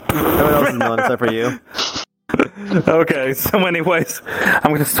 Everyone else is known except for you. Okay, so anyways,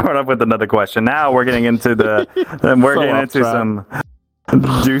 I'm going to start off with another question. Now we're getting into some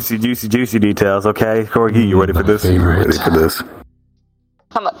juicy details, okay? Corgi, you ready for this? Ready for this?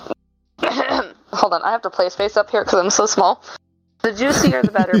 Hold on, I have to play space up here because I'm so small. The juicier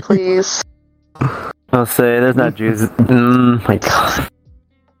the better, please. I'll say, there's not juice. My God.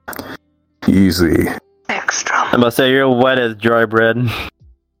 Easy. Extra. I'm about to say, you're wet as dry bread.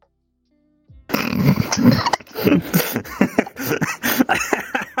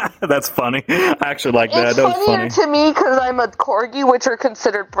 That's funny. I actually like that. That was funny. It's funnier to me because I'm a corgi, which are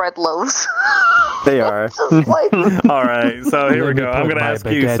considered bread loaves. They are. All right, so here we go. I'm going to ask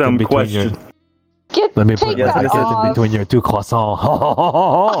you some questions. Let me put my baguette in between your two croissants.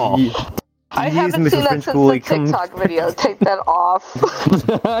 I haven't seen that since the TikTok video. Take that off.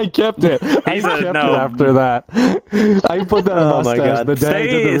 I kept it. I kept it after that. I put that on my God. The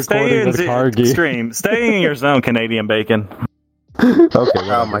day Stay in your zone, Canadian bacon. Okay.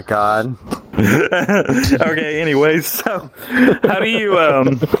 Oh my God. Okay. Anyways, so how do you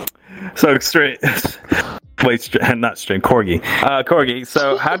Corgi.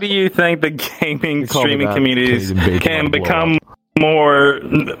 So how do you think the gaming streaming communities can become more?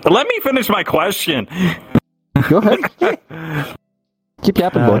 Let me finish my question. Go ahead. Keep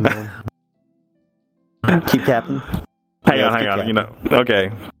yapping, boy. Keep yapping. Hang on. You know,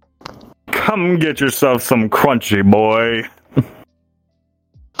 okay. Come get yourself some crunchy, boy.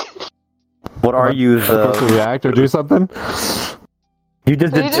 What are you? Supposed to react or do something? You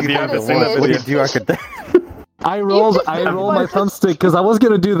just did. What did you do? I rolled my thumbstick because I was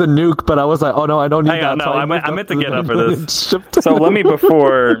gonna do the nuke, but I was like, oh no, I don't need that. No, I meant to get up for this. So let me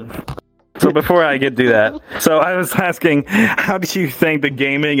before I do that. So I was asking, how do you think the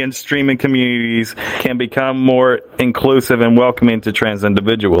gaming and streaming communities can become more inclusive and welcoming to trans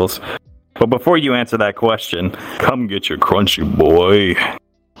individuals? But before you answer that question, come get your crunchy, boy.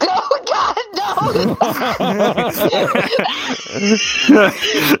 Oh God, no!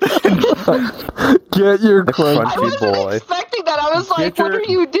 Get your crunchy, I wasn't boy. Expecting that. I was like, what are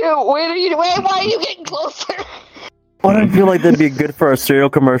you doing? Why are you getting closer? Why don't I feel like that'd be good for our cereal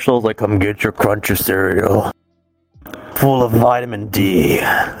commercials? Like, come get your crunchy cereal, full of vitamin D.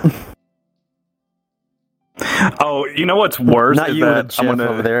 Oh, you know what's worse? Not you, that I'm gonna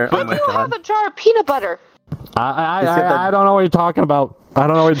over there. But you have a jar of peanut butter. I don't know what you're talking about. I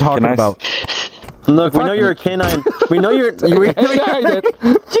don't know what you're talking about. Look, we know you're a canine. We know you're. We know you're a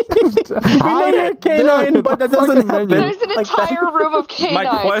canine, but that doesn't happen. There's an entire room of canines. My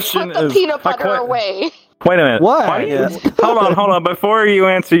question Put the peanut butter away. Wait a minute. What? Hold on. Before you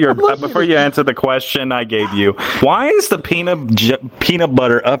answer the question I gave you, why is the peanut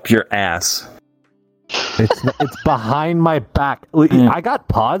butter up your ass? It's behind my back. I got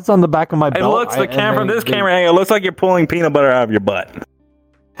pods on the back of my belt. It looks from this camera angle, it looks like you're pulling peanut butter out of your butt.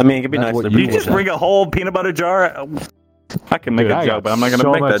 I mean, it could be nice. You just bring a whole peanut butter jar. I can make a joke, but I'm not going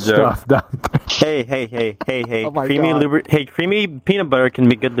to make that joke. Hey! Oh creamy peanut butter can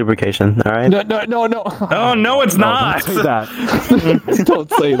be good lubrication. All right. No. Oh no, it's not. Don't say that. Don't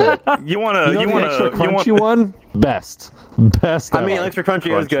say that. You want the extra crunchy one? Best. I mean, extra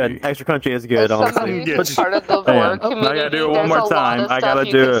crunchy is good. Extra crunchy is good. Honestly, but part of the work community, I gotta do it one more time. I gotta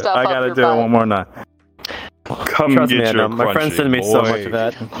do it one more time. Come Trust get me, your my friends send me so much of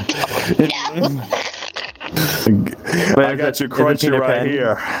that. I got your crunchy right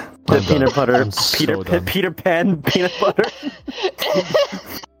here. The peanut butter, Peter Pan peanut butter.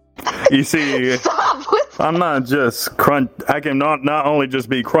 You see, I'm not just crunch. I can not only just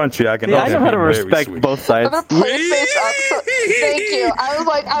be crunchy. I can. I know how to respect both sides. I'm gonna play space up. Thank you. I was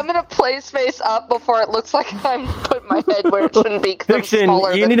like, I'm gonna play space up before it looks like I'm putting my head where it shouldn't be. Fiction,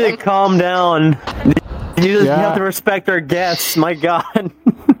 you need to calm down. You have to respect our guests. My God.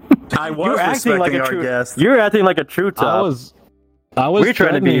 I was respecting our guests. You're acting like a true top. We're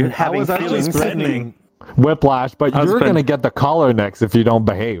trying to be having feelings. Whiplash, but you're going to get the collar next if you don't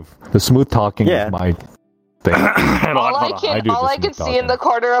behave. The smooth talking is my thing. all I can see in the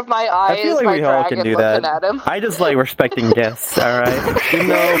corner of my eye I feel is like my we all dragon can do looking that. at him. I just like respecting guests, alright? You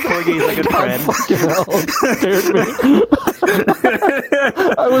know, Corgi's a good friend.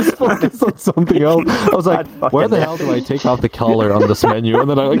 I was focused on something else. I was like, where the hell do I take off the collar on this menu? And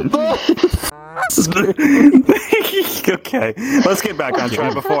then I like... Okay, let's get back on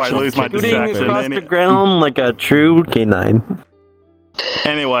track before I lose my distraction. Across the ground like a true K9.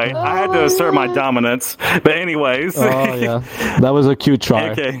 Anyway, I had to assert my dominance. But anyways. Oh, yeah. That was a cute try.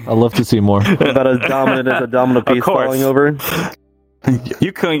 Okay. I'd love to see more. About as dominant as a domino piece falling over.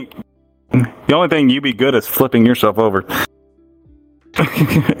 You couldn't... The only thing you'd be good is flipping yourself over.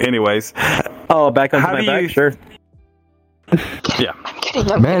 Anyways. Oh, back onto my back? Sure. Yeah.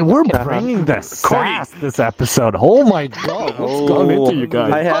 Man, we're bringing the sass this episode. Oh my god, what's gone into you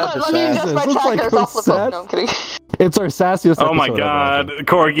guys? I have the sass. It's our sassiest episode. Oh my god,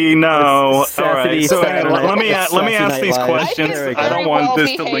 Corgi, no. Alright, so let me ask these questions. I don't want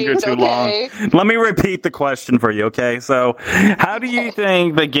this to linger too long. Let me repeat the question for you, okay? So, how do you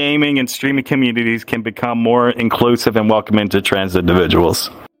think the gaming and streaming communities can become more inclusive and welcoming to trans individuals?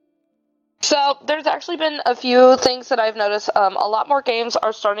 So, there's actually been a few things that I've noticed. A lot more games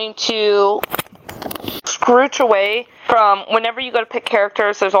are starting to scrooge away from whenever you go to pick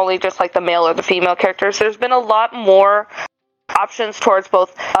characters, there's only just like the male or the female characters. There's been a lot more options towards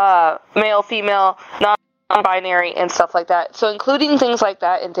both male, female, non-binary, and stuff like that. So including things like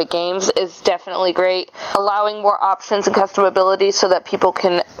that into games is definitely great. Allowing more options and customability so that people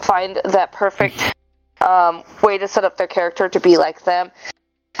can find that perfect way to set up their character to be like them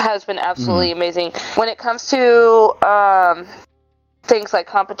has been absolutely amazing. When it comes to things like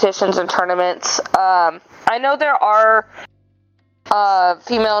competitions and tournaments, I know there are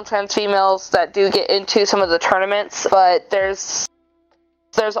female and trans females that do get into some of the tournaments, but there's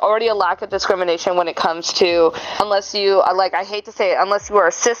already a lack of discrimination when it comes to, unless you, like, I hate to say it, unless you are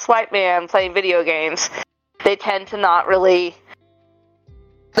a cis white man playing video games, they tend to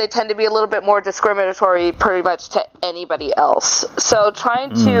be a little bit more discriminatory pretty much to anybody else. So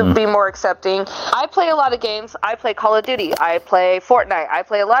trying to be more accepting. I play a lot of games. I play Call of Duty. I play Fortnite. I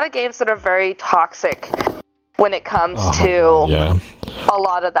play a lot of games that are very toxic when it comes to a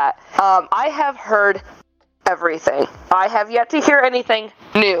lot of that. I have heard everything. I have yet to hear anything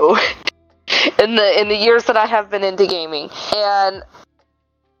new in the years that I have been into gaming. And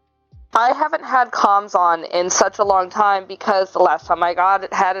I haven't had comms on in such a long time because the last time I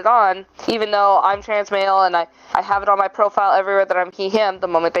had it on, even though I'm trans male and I have it on my profile everywhere that I'm he, him, the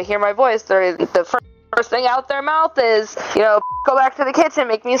moment they hear my voice, the first thing out their mouth is, go back to the kitchen,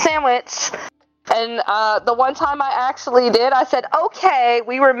 make me a sandwich. And the one time I actually did, I said, okay,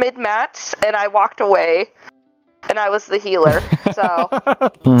 we were mid-match, and I walked away, and I was the healer. So,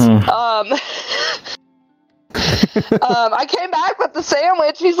 I came back with the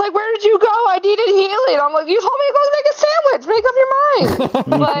sandwich. He's like, where did you go? I needed healing. I'm like, you told me to go make a sandwich. Make up your mind.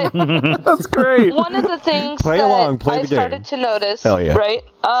 But that's great. One of the things I started to notice, right?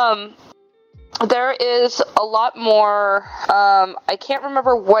 There is a lot more, I can't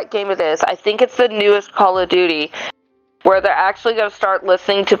remember what game it is. I think it's the newest Call of Duty, where they're actually going to start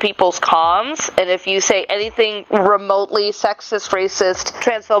listening to people's comms, and if you say anything remotely sexist, racist,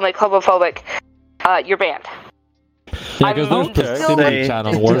 transphobic, homophobic, you're banned. Yeah, because there's proximity chat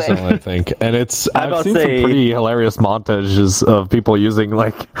on Warzone, I think, and I've seen some pretty hilarious montages of people using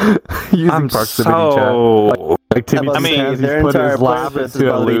proximity chat. Like Timmy, their entire playlist is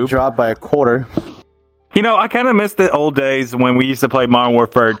about to drop by a quarter. I kind of miss the old days when we used to play Modern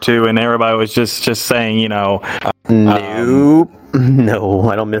Warfare 2, and everybody was just saying, nope. No,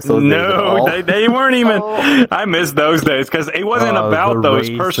 I don't miss those days at all. They weren't even. I miss those days because it wasn't about those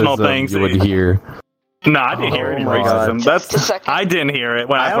personal things you would hear. No, I didn't hear any racism. I didn't hear it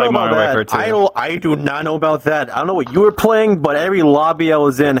when I played Modern Warfare 2. I do not know about that. I don't know what you were playing, but every lobby I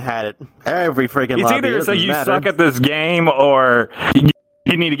was in had it. Every freaking lobby. It's either you suck at this game or you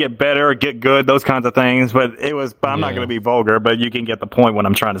need to get better or get good, those kinds of things. But I'm not going to be vulgar, but you can get the point what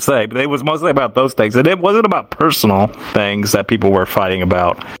I'm trying to say. But it was mostly about those things. And it wasn't about personal things that people were fighting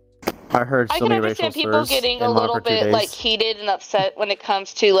about. I heard so many racial slurs. I can understand people getting a little bit heated and upset when it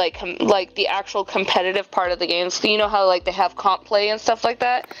comes to like the actual competitive part of the games. So you know how they have comp play and stuff like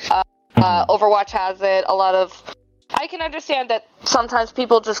that. Overwatch has it. I can understand that sometimes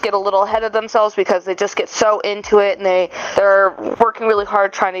people just get a little ahead of themselves because they just get so into it and they're working really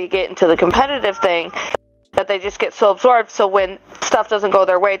hard trying to get into the competitive thing that they just get so absorbed. So when stuff doesn't go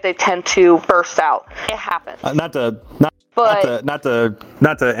their way, they tend to burst out. It happens. Not to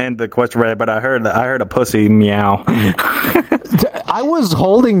end the question right, but I heard a pussy meow. I was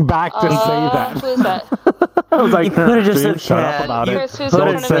holding back to say that. Who is that? I was like, you could have just said shut up cat. about it. Chris, who's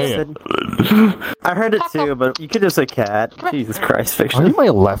Don't the say one it. I heard it too, but you could just say cat. Jesus Christ, Are you fiction. my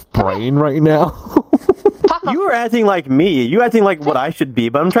left brain right now? You were acting like me. You acting like what I should be,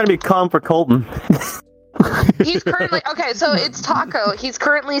 but I'm trying to be calm for Colton. He's currently okay. So it's Taco. He's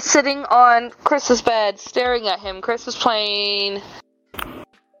currently sitting on Chris's bed, staring at him. Chris is playing.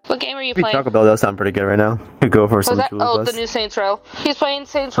 What game are you playing? Taco Bell does sound pretty good right now. Could go for some that? Tula Oh, Bus. the new Saints Row. He's playing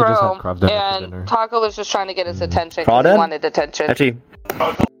Saints I just had Row, crab dinner for dinner. and Taco was just trying to get his attention. 'Cause he Crawdad? wanted attention. Actually,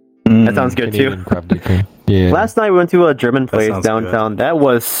 that sounds good Canadian too. crab dipping. Yeah. Last night we went to a German place sounds downtown. That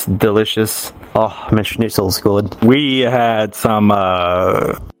was delicious. Oh, my schnitzel's good. We had some.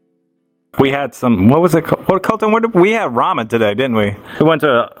 What was it called? What, Colton? We had ramen today, didn't we? We went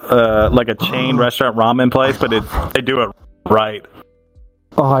to like a chain restaurant ramen place, but they do it right.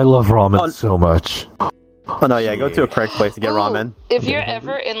 Oh, I love ramen so much. Oh no, yeah, go to a correct place to get ramen. If you're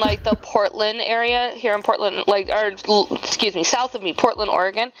ever in like the Portland area here in Portland, south of me, Portland,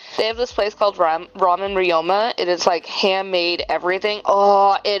 Oregon, they have this place called Ramen Ryoma. It is like handmade everything.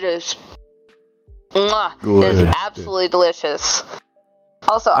 Oh, it is. Mwah, it is absolutely delicious.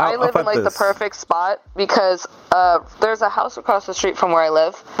 Also, I live in like the perfect spot because there's a house across the street from where I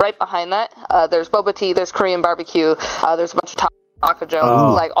live. Right behind that, there's boba tea, there's Korean barbecue, there's a bunch of Taco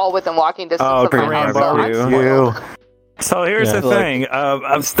Joe, like all within walking distance of my Korean house. barbecue. So here's the thing.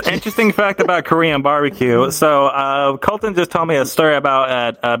 Interesting fact about Korean barbecue. So Colton just told me a story about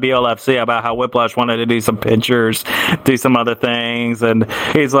at BLFC about how Whiplash wanted to do some pictures, do some other things, and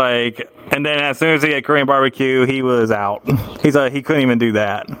he's like, and then as soon as he had Korean barbecue, he was out. He's like, he couldn't even do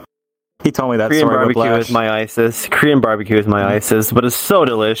that. He told me that Korean story. barbecue Whiplash. is my ISIS. Korean barbecue is my ISIS, but it's so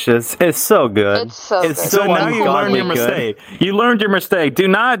delicious. It's so good. It's so good. So now you learned your mistake. You learned your mistake. Do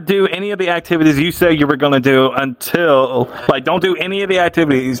not do any of the activities you said you were going to do until, like, don't do any of the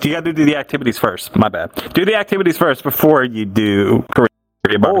activities. You got to do the activities first. My bad. Do the activities first before you do Korean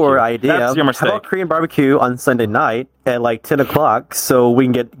barbecue. Or idea. That's your mistake. How about Korean barbecue on Sunday night at like 10 o'clock so we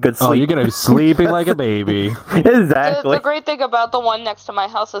can get good sleep? Oh, you're gonna be sleeping like a baby. Exactly. The great thing about the one next to my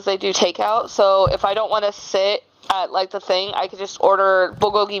house is they do takeout, so if I don't want to sit at like the thing, I could just order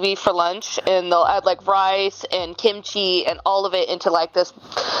bulgogi beef for lunch, and they'll add like rice and kimchi and all of it into like this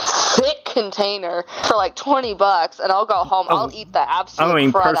thick container for like $20, and I'll go home. I'll eat the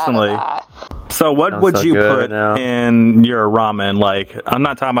absolute crud personally, out of that. So what Sounds would so you good put now. in your ramen? Like, I'm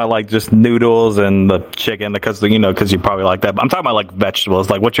not talking about like just noodles and the chicken because you probably like that. But I'm talking about like vegetables.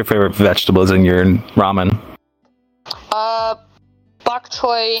 Like, what's your favorite vegetables in your ramen? Bok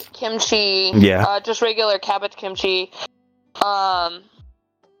choy, kimchi, just regular cabbage kimchi,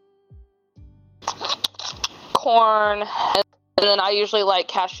 corn, and then I usually like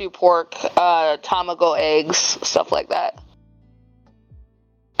cashew pork, tamago eggs, stuff like that.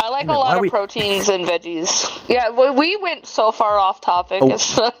 I like a lot of proteins and veggies. Yeah, we went so far off topic.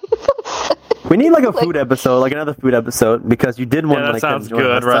 We need like a food episode, like another food episode, because you did one. Yeah, that like sounds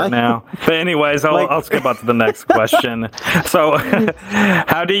good right now. But anyways, I'll skip on to the next question. So,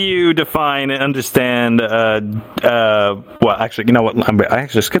 how do you define and understand? Well, actually, you know what? I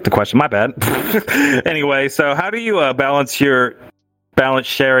actually skipped the question. My bad. Anyway, so how do you balance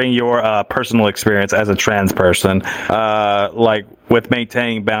sharing your personal experience as a trans person, like with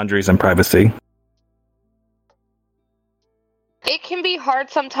maintaining boundaries and privacy? It can be hard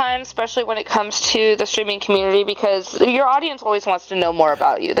sometimes, especially when it comes to the streaming community, because your audience always wants to know more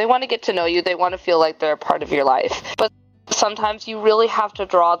about you. They want to get to know you. They want to feel like they're a part of your life. But sometimes you really have to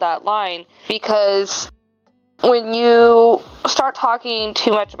draw that line, because when you start talking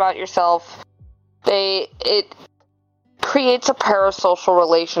too much about yourself, it creates a parasocial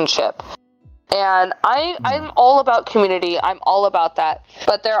relationship. And I'm all about community. I'm all about that.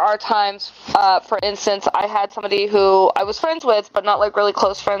 But there are times, for instance, I had somebody who I was friends with, but not like really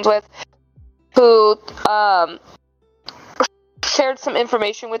close friends with, who shared some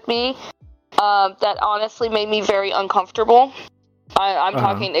information with me that honestly made me very uncomfortable. I'm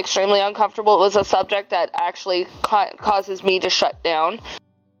talking extremely uncomfortable. It was a subject that actually causes me to shut down.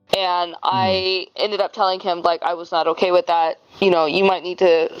 And I ended up telling him, like, I was not okay with that. You might need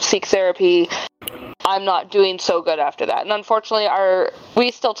to seek therapy. I'm not doing so good after that. And unfortunately,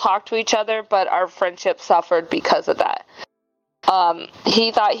 we still talk to each other, but our friendship suffered because of that.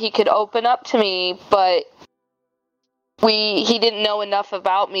 He thought he could open up to me, but he didn't know enough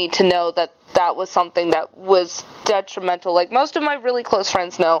about me to know that was something that was detrimental. Like most of my really close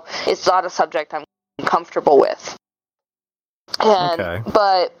friends know, it's not a subject I'm comfortable with.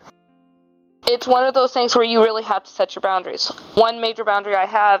 But it's one of those things where you really have to set your boundaries. One major boundary I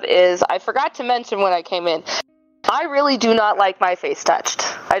have is, I forgot to mention when I came in, I really do not like my face touched.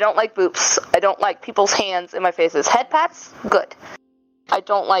 I don't like boops. I don't like people's hands in my faces. Head pats, good. I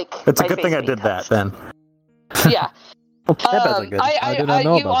don't like. It's a good thing I did that then. Yeah.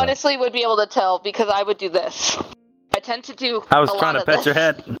 You honestly would be able to tell because I would do this. I tend to do. I was trying to pet your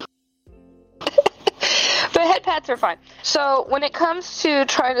head. But head pats are fine. So when it comes to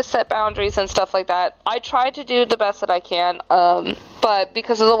trying to set boundaries and stuff like that, I try to do the best that I can. But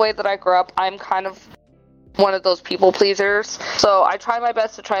because of the way that I grew up, I'm kind of one of those people pleasers. So I try my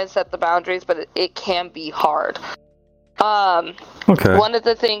best to try and set the boundaries, but it can be hard. Okay. One of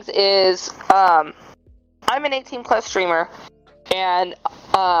the things is I'm an 18+ streamer, and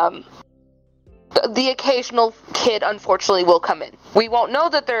the occasional kid, unfortunately, will come in. We won't know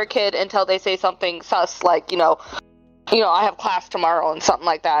that they're a kid until they say something sus, like, I have class tomorrow and something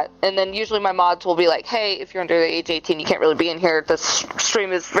like that. And then usually my mods will be like, hey, if you're under the age 18, you can't really be in here. This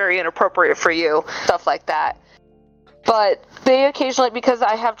stream is very inappropriate for you. Stuff like that. But they occasionally, because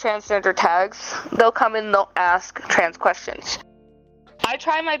I have transgender tags, they'll come in and they'll ask trans questions. I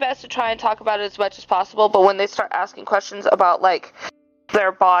try my best to try and talk about it as much as possible, but when they start asking questions about, like,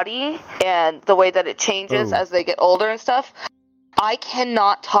 their body and the way that it changes as they get older and stuff, I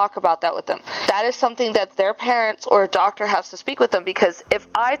cannot talk about that with them. That is something that their parents or a doctor has to speak with them, because if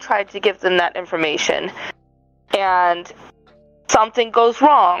I tried to give them that information and something goes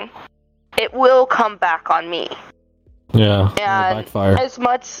wrong, it will come back on me. Yeah, and backfire. as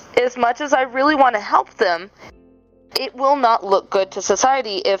much as I really want to help them, it will not look good to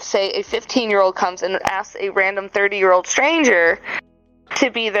society if, say, a 15-year-old comes and asks a random 30-year-old stranger to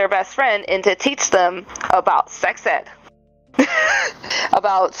be their best friend and to teach them about sex ed.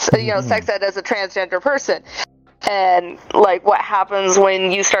 About, sex ed as a transgender person. And, like, what happens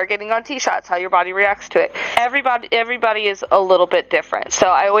when you start getting on T-shots, how your body reacts to it. Everybody is a little bit different. So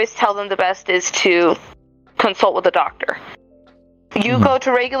I always tell them the best is to consult with a doctor. You go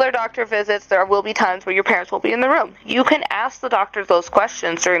to regular doctor visits, there will be times where your parents will be in the room. You can ask the doctor those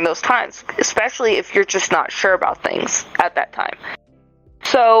questions during those times, especially if you're just not sure about things at that time.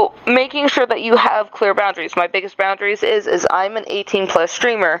 So, making sure that you have clear boundaries. My biggest boundaries is I'm an 18+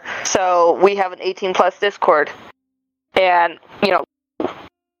 streamer, so we have an 18+ Discord. And,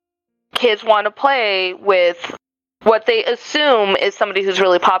 kids want to play with what they assume is somebody who's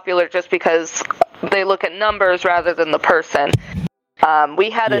really popular just because they look at numbers rather than the person. We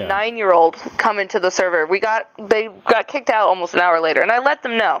had a 9-year-old come into the server. They got kicked out almost an hour later, and I let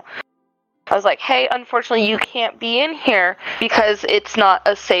them know. I was like, hey, unfortunately, you can't be in here because it's not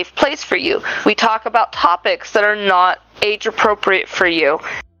a safe place for you. We talk about topics that are not age appropriate for you.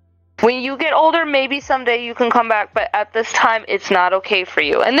 When you get older, maybe someday you can come back, but at this time, it's not okay for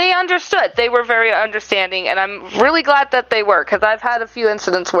you. And they understood. They were very understanding, and I'm really glad that they were, because I've had a few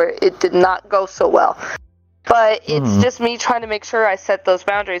incidents where it did not go so well. But it's just me trying to make sure I set those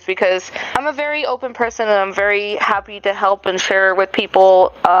boundaries, because I'm a very open person and I'm very happy to help and share with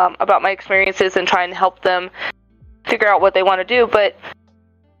people about my experiences and try and help them figure out what they want to do. But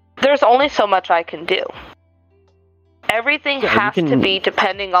there's only so much I can do. Everything has to be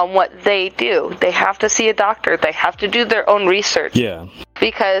depending on what they do. They have to see a doctor. They have to do their own research. Yeah.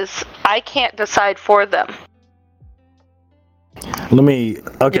 Because I can't decide for them.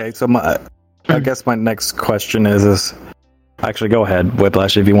 So I guess my next question is actually, go ahead,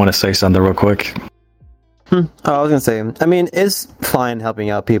 Whiplash, if you want to say something real quick. I was gonna say, it's fine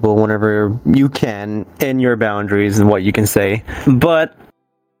helping out people whenever you can, in your boundaries and what you can say, but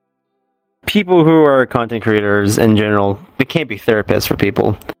people who are content creators in general, they can't be therapists for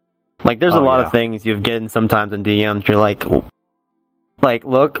people. Like, there's a lot of things you've gotten sometimes in DMs, you're like,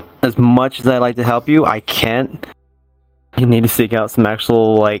 look, as much as I'd like to help you, I can't. You need to seek out some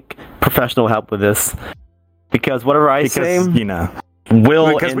actual, professional help with this. Because whatever I say, because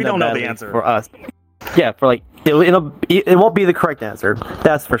we don't know the answer for us. Yeah, it won't be the correct answer.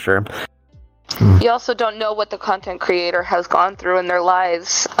 That's for sure. You also don't know what the content creator has gone through in their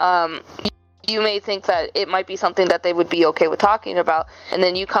lives. You may think that it might be something that they would be okay with talking about, and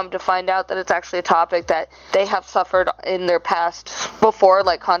then you come to find out that it's actually a topic that they have suffered in their past before,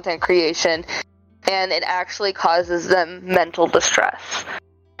 like content creation, and it actually causes them mental distress.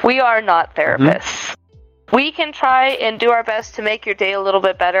 We are not therapists. We can try and do our best to make your day a little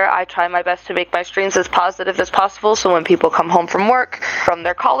bit better. I try my best to make my streams as positive as possible, so when people come home from work, from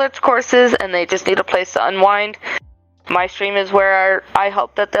their college courses, and they just need a place to unwind, my stream is where I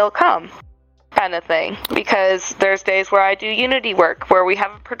hope that they'll come, kind of thing. Because there's days where I do Unity work, where we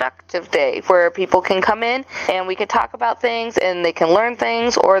have a productive day, where people can come in and we can talk about things and they can learn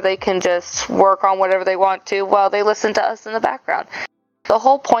things, or they can just work on whatever they want to while they listen to us in the background. The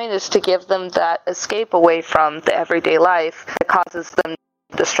whole point is to give them that escape away from the everyday life that causes them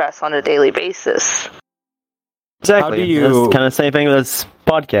the stress on a daily basis. Exactly. How do you... It's kind of the same thing with this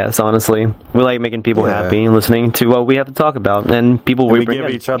podcast, honestly. We like making people happy and listening to what we have to talk about, and people we bring give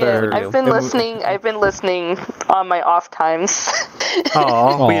in. each other. Yeah, I've been listening on my off times.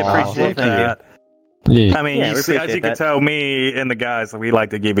 Oh, we appreciate that. Yeah. I mean, Yeah, as you can tell, me and the guys, we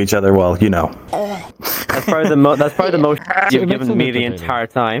like to give each other, well, you know. That's probably the most you've given me the entire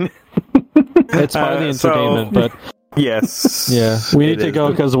time. It's part of the entertainment, but yes, yeah, we need to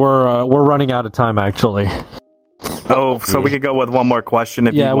go because we're running out of time actually. Oh, so we could go with one more question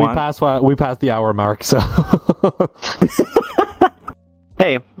if you want. Yeah, we passed the hour mark, so.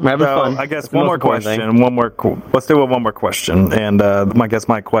 Hey, we're having fun. I guess one more question. Let's do one more question, and I guess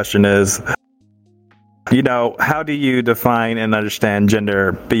my question is, you know, how do you define and understand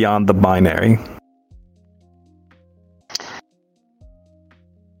gender beyond the binary?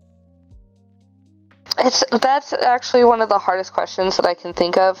 That's actually one of the hardest questions that I can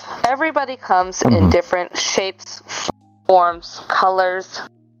think of. Everybody comes in different shapes, forms, colors,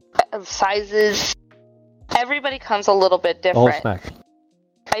 sizes. Everybody comes a little bit different.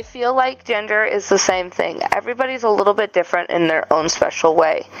 I feel like gender is the same thing. Everybody's a little bit different in their own special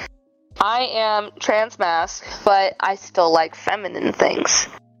way. I am trans-masc, but I still like feminine things.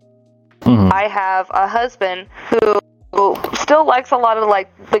 I have a husband who still likes a lot of like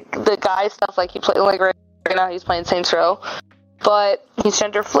the guy stuff, like he plays like right now he's playing Saints Row, but he's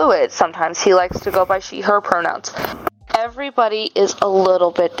gender fluid. Sometimes he likes to go by she/her pronouns. Everybody is a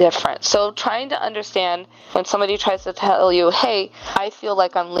little bit different, so trying to understand when somebody tries to tell you, hey, I feel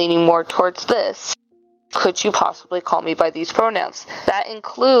like I'm leaning more towards this, could you possibly call me by these pronouns? That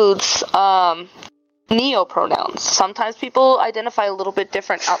includes neo-pronouns. Sometimes people identify a little bit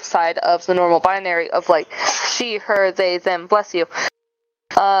different outside of the normal binary of like she, her, they, them, bless you.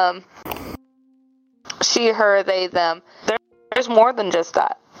 She, her, they, them. There's more than just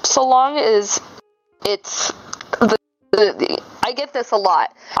that. So long as it's I get this a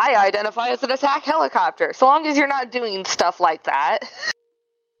lot. I identify as an attack helicopter. So long as you're not doing stuff like that.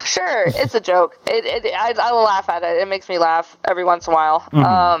 Sure, it's a joke. I laugh at it. It makes me laugh every once in a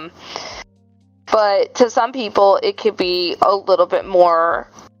while. But to some people, it could be a little bit more,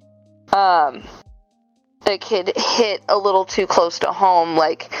 it could hit a little too close to home,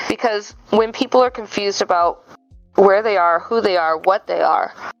 like, because when people are confused about where they are, who they are, what they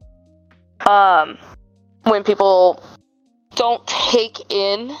are, when people don't take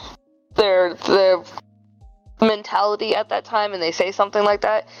in their mentality at that time and they say something like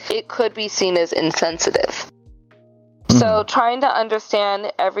that, it could be seen as insensitive. So trying to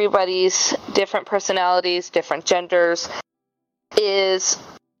understand everybody's different personalities, different genders, is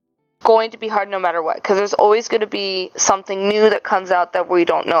going to be hard no matter what, because there's always going to be something new that comes out that we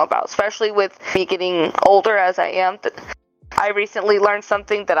don't know about, especially with me getting older as I am. I recently learned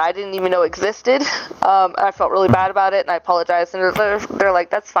something that I didn't even know existed. I felt really bad about it, and I apologized, and they're like,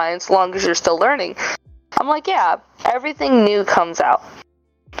 that's fine, so long as you're still learning. I'm like, yeah, everything new comes out.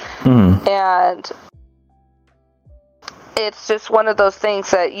 And it's just one of those things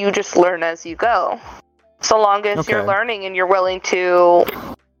that you just learn as you go. So long as you're learning and you're willing to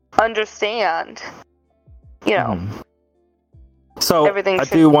understand, you know. So everything I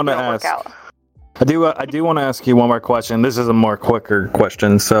do want to ask. I do want to ask you one more question. This is a more quicker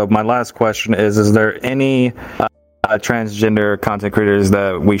question. So my last question is there any transgender content creators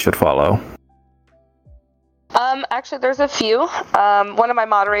that we should follow? Actually, there's a few. One of my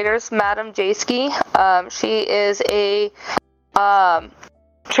moderators, Madam Jayski, she is a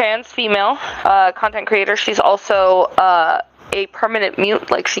trans female content creator. She's also a permanent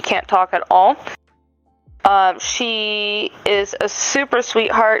mute, like she can't talk at all. She is a super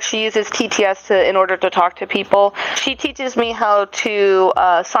sweetheart. She uses TTS in order to talk to people. She teaches me how to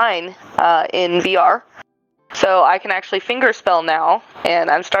sign in VR. So I can actually fingerspell now, and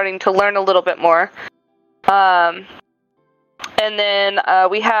I'm starting to learn a little bit more. And then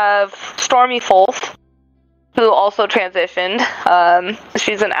we have Stormy Folth, who also transitioned.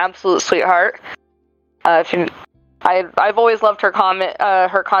 She's an absolute sweetheart. I've always loved her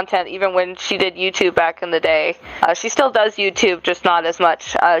content, even when she did YouTube back in the day. She still does YouTube, just not as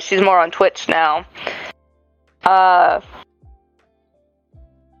much. She's more on Twitch now.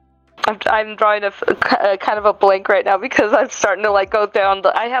 I'm drawing a kind of a blank right now because I'm starting to go down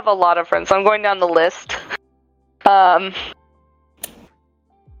I have a lot of friends, so I'm going down the list. I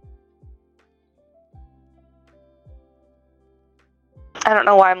don't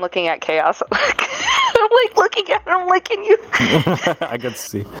know why I'm looking at Chaos. I'm looking at him, can you? I could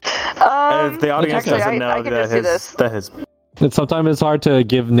see. If the audience doesn't know that Sometimes it's hard to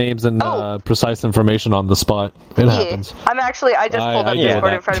give names and precise information on the spot. It happens. I just pulled up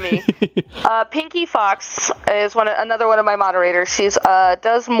Discord in front of me. Pinky Fox is another one of my moderators. She's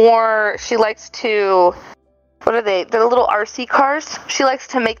does more. She likes to. What are they? They're little RC cars. She likes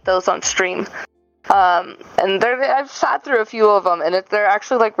to make those on stream. And I've sat through a few of them, and they're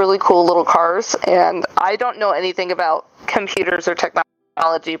actually like really cool little cars. And I don't know anything about computers or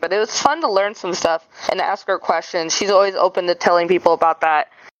technology, but it was fun to learn some stuff and ask her questions. She's always open to telling people about that.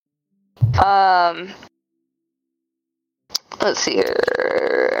 Let's see here.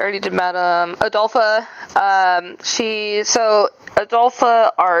 I already did Madam Adolpha.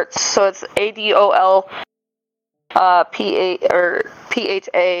 Adolpha Arts. So it's ADOL. PHA_arts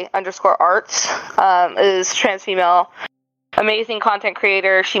is trans female, amazing content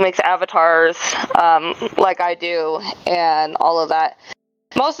creator. She makes avatars like I do and all of that.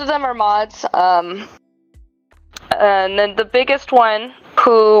 Most of them are mods. And then the biggest one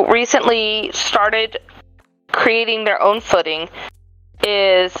who recently started creating their own footing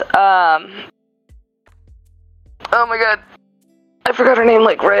is oh my god, I forgot her name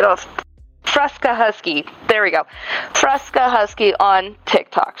like right off. Fresca Husky. There we go. Fresca Husky on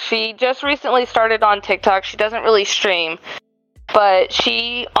TikTok. She just recently started on TikTok. She doesn't really stream, but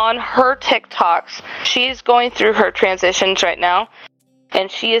on her TikToks, she's going through her transitions right now, and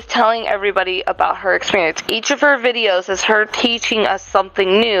she is telling everybody about her experience. Each of her videos is her teaching us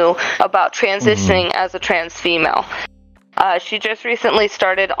something new about transitioning as a trans female. She just recently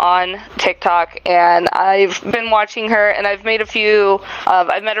started on TikTok, and I've been watching her, and I've met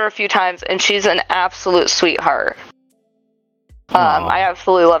her a few times, and she's an absolute sweetheart. I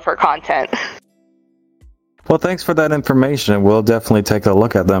absolutely love her content. Well, thanks for that information. We'll definitely take a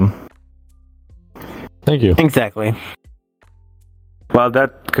look at them. Thank you. Exactly. Well,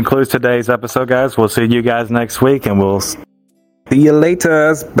 that concludes today's episode, guys. We'll see you guys next week, and we'll see you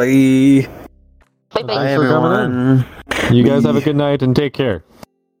later. Bye. Bye, Bye everyone. You guys have a good night and take care.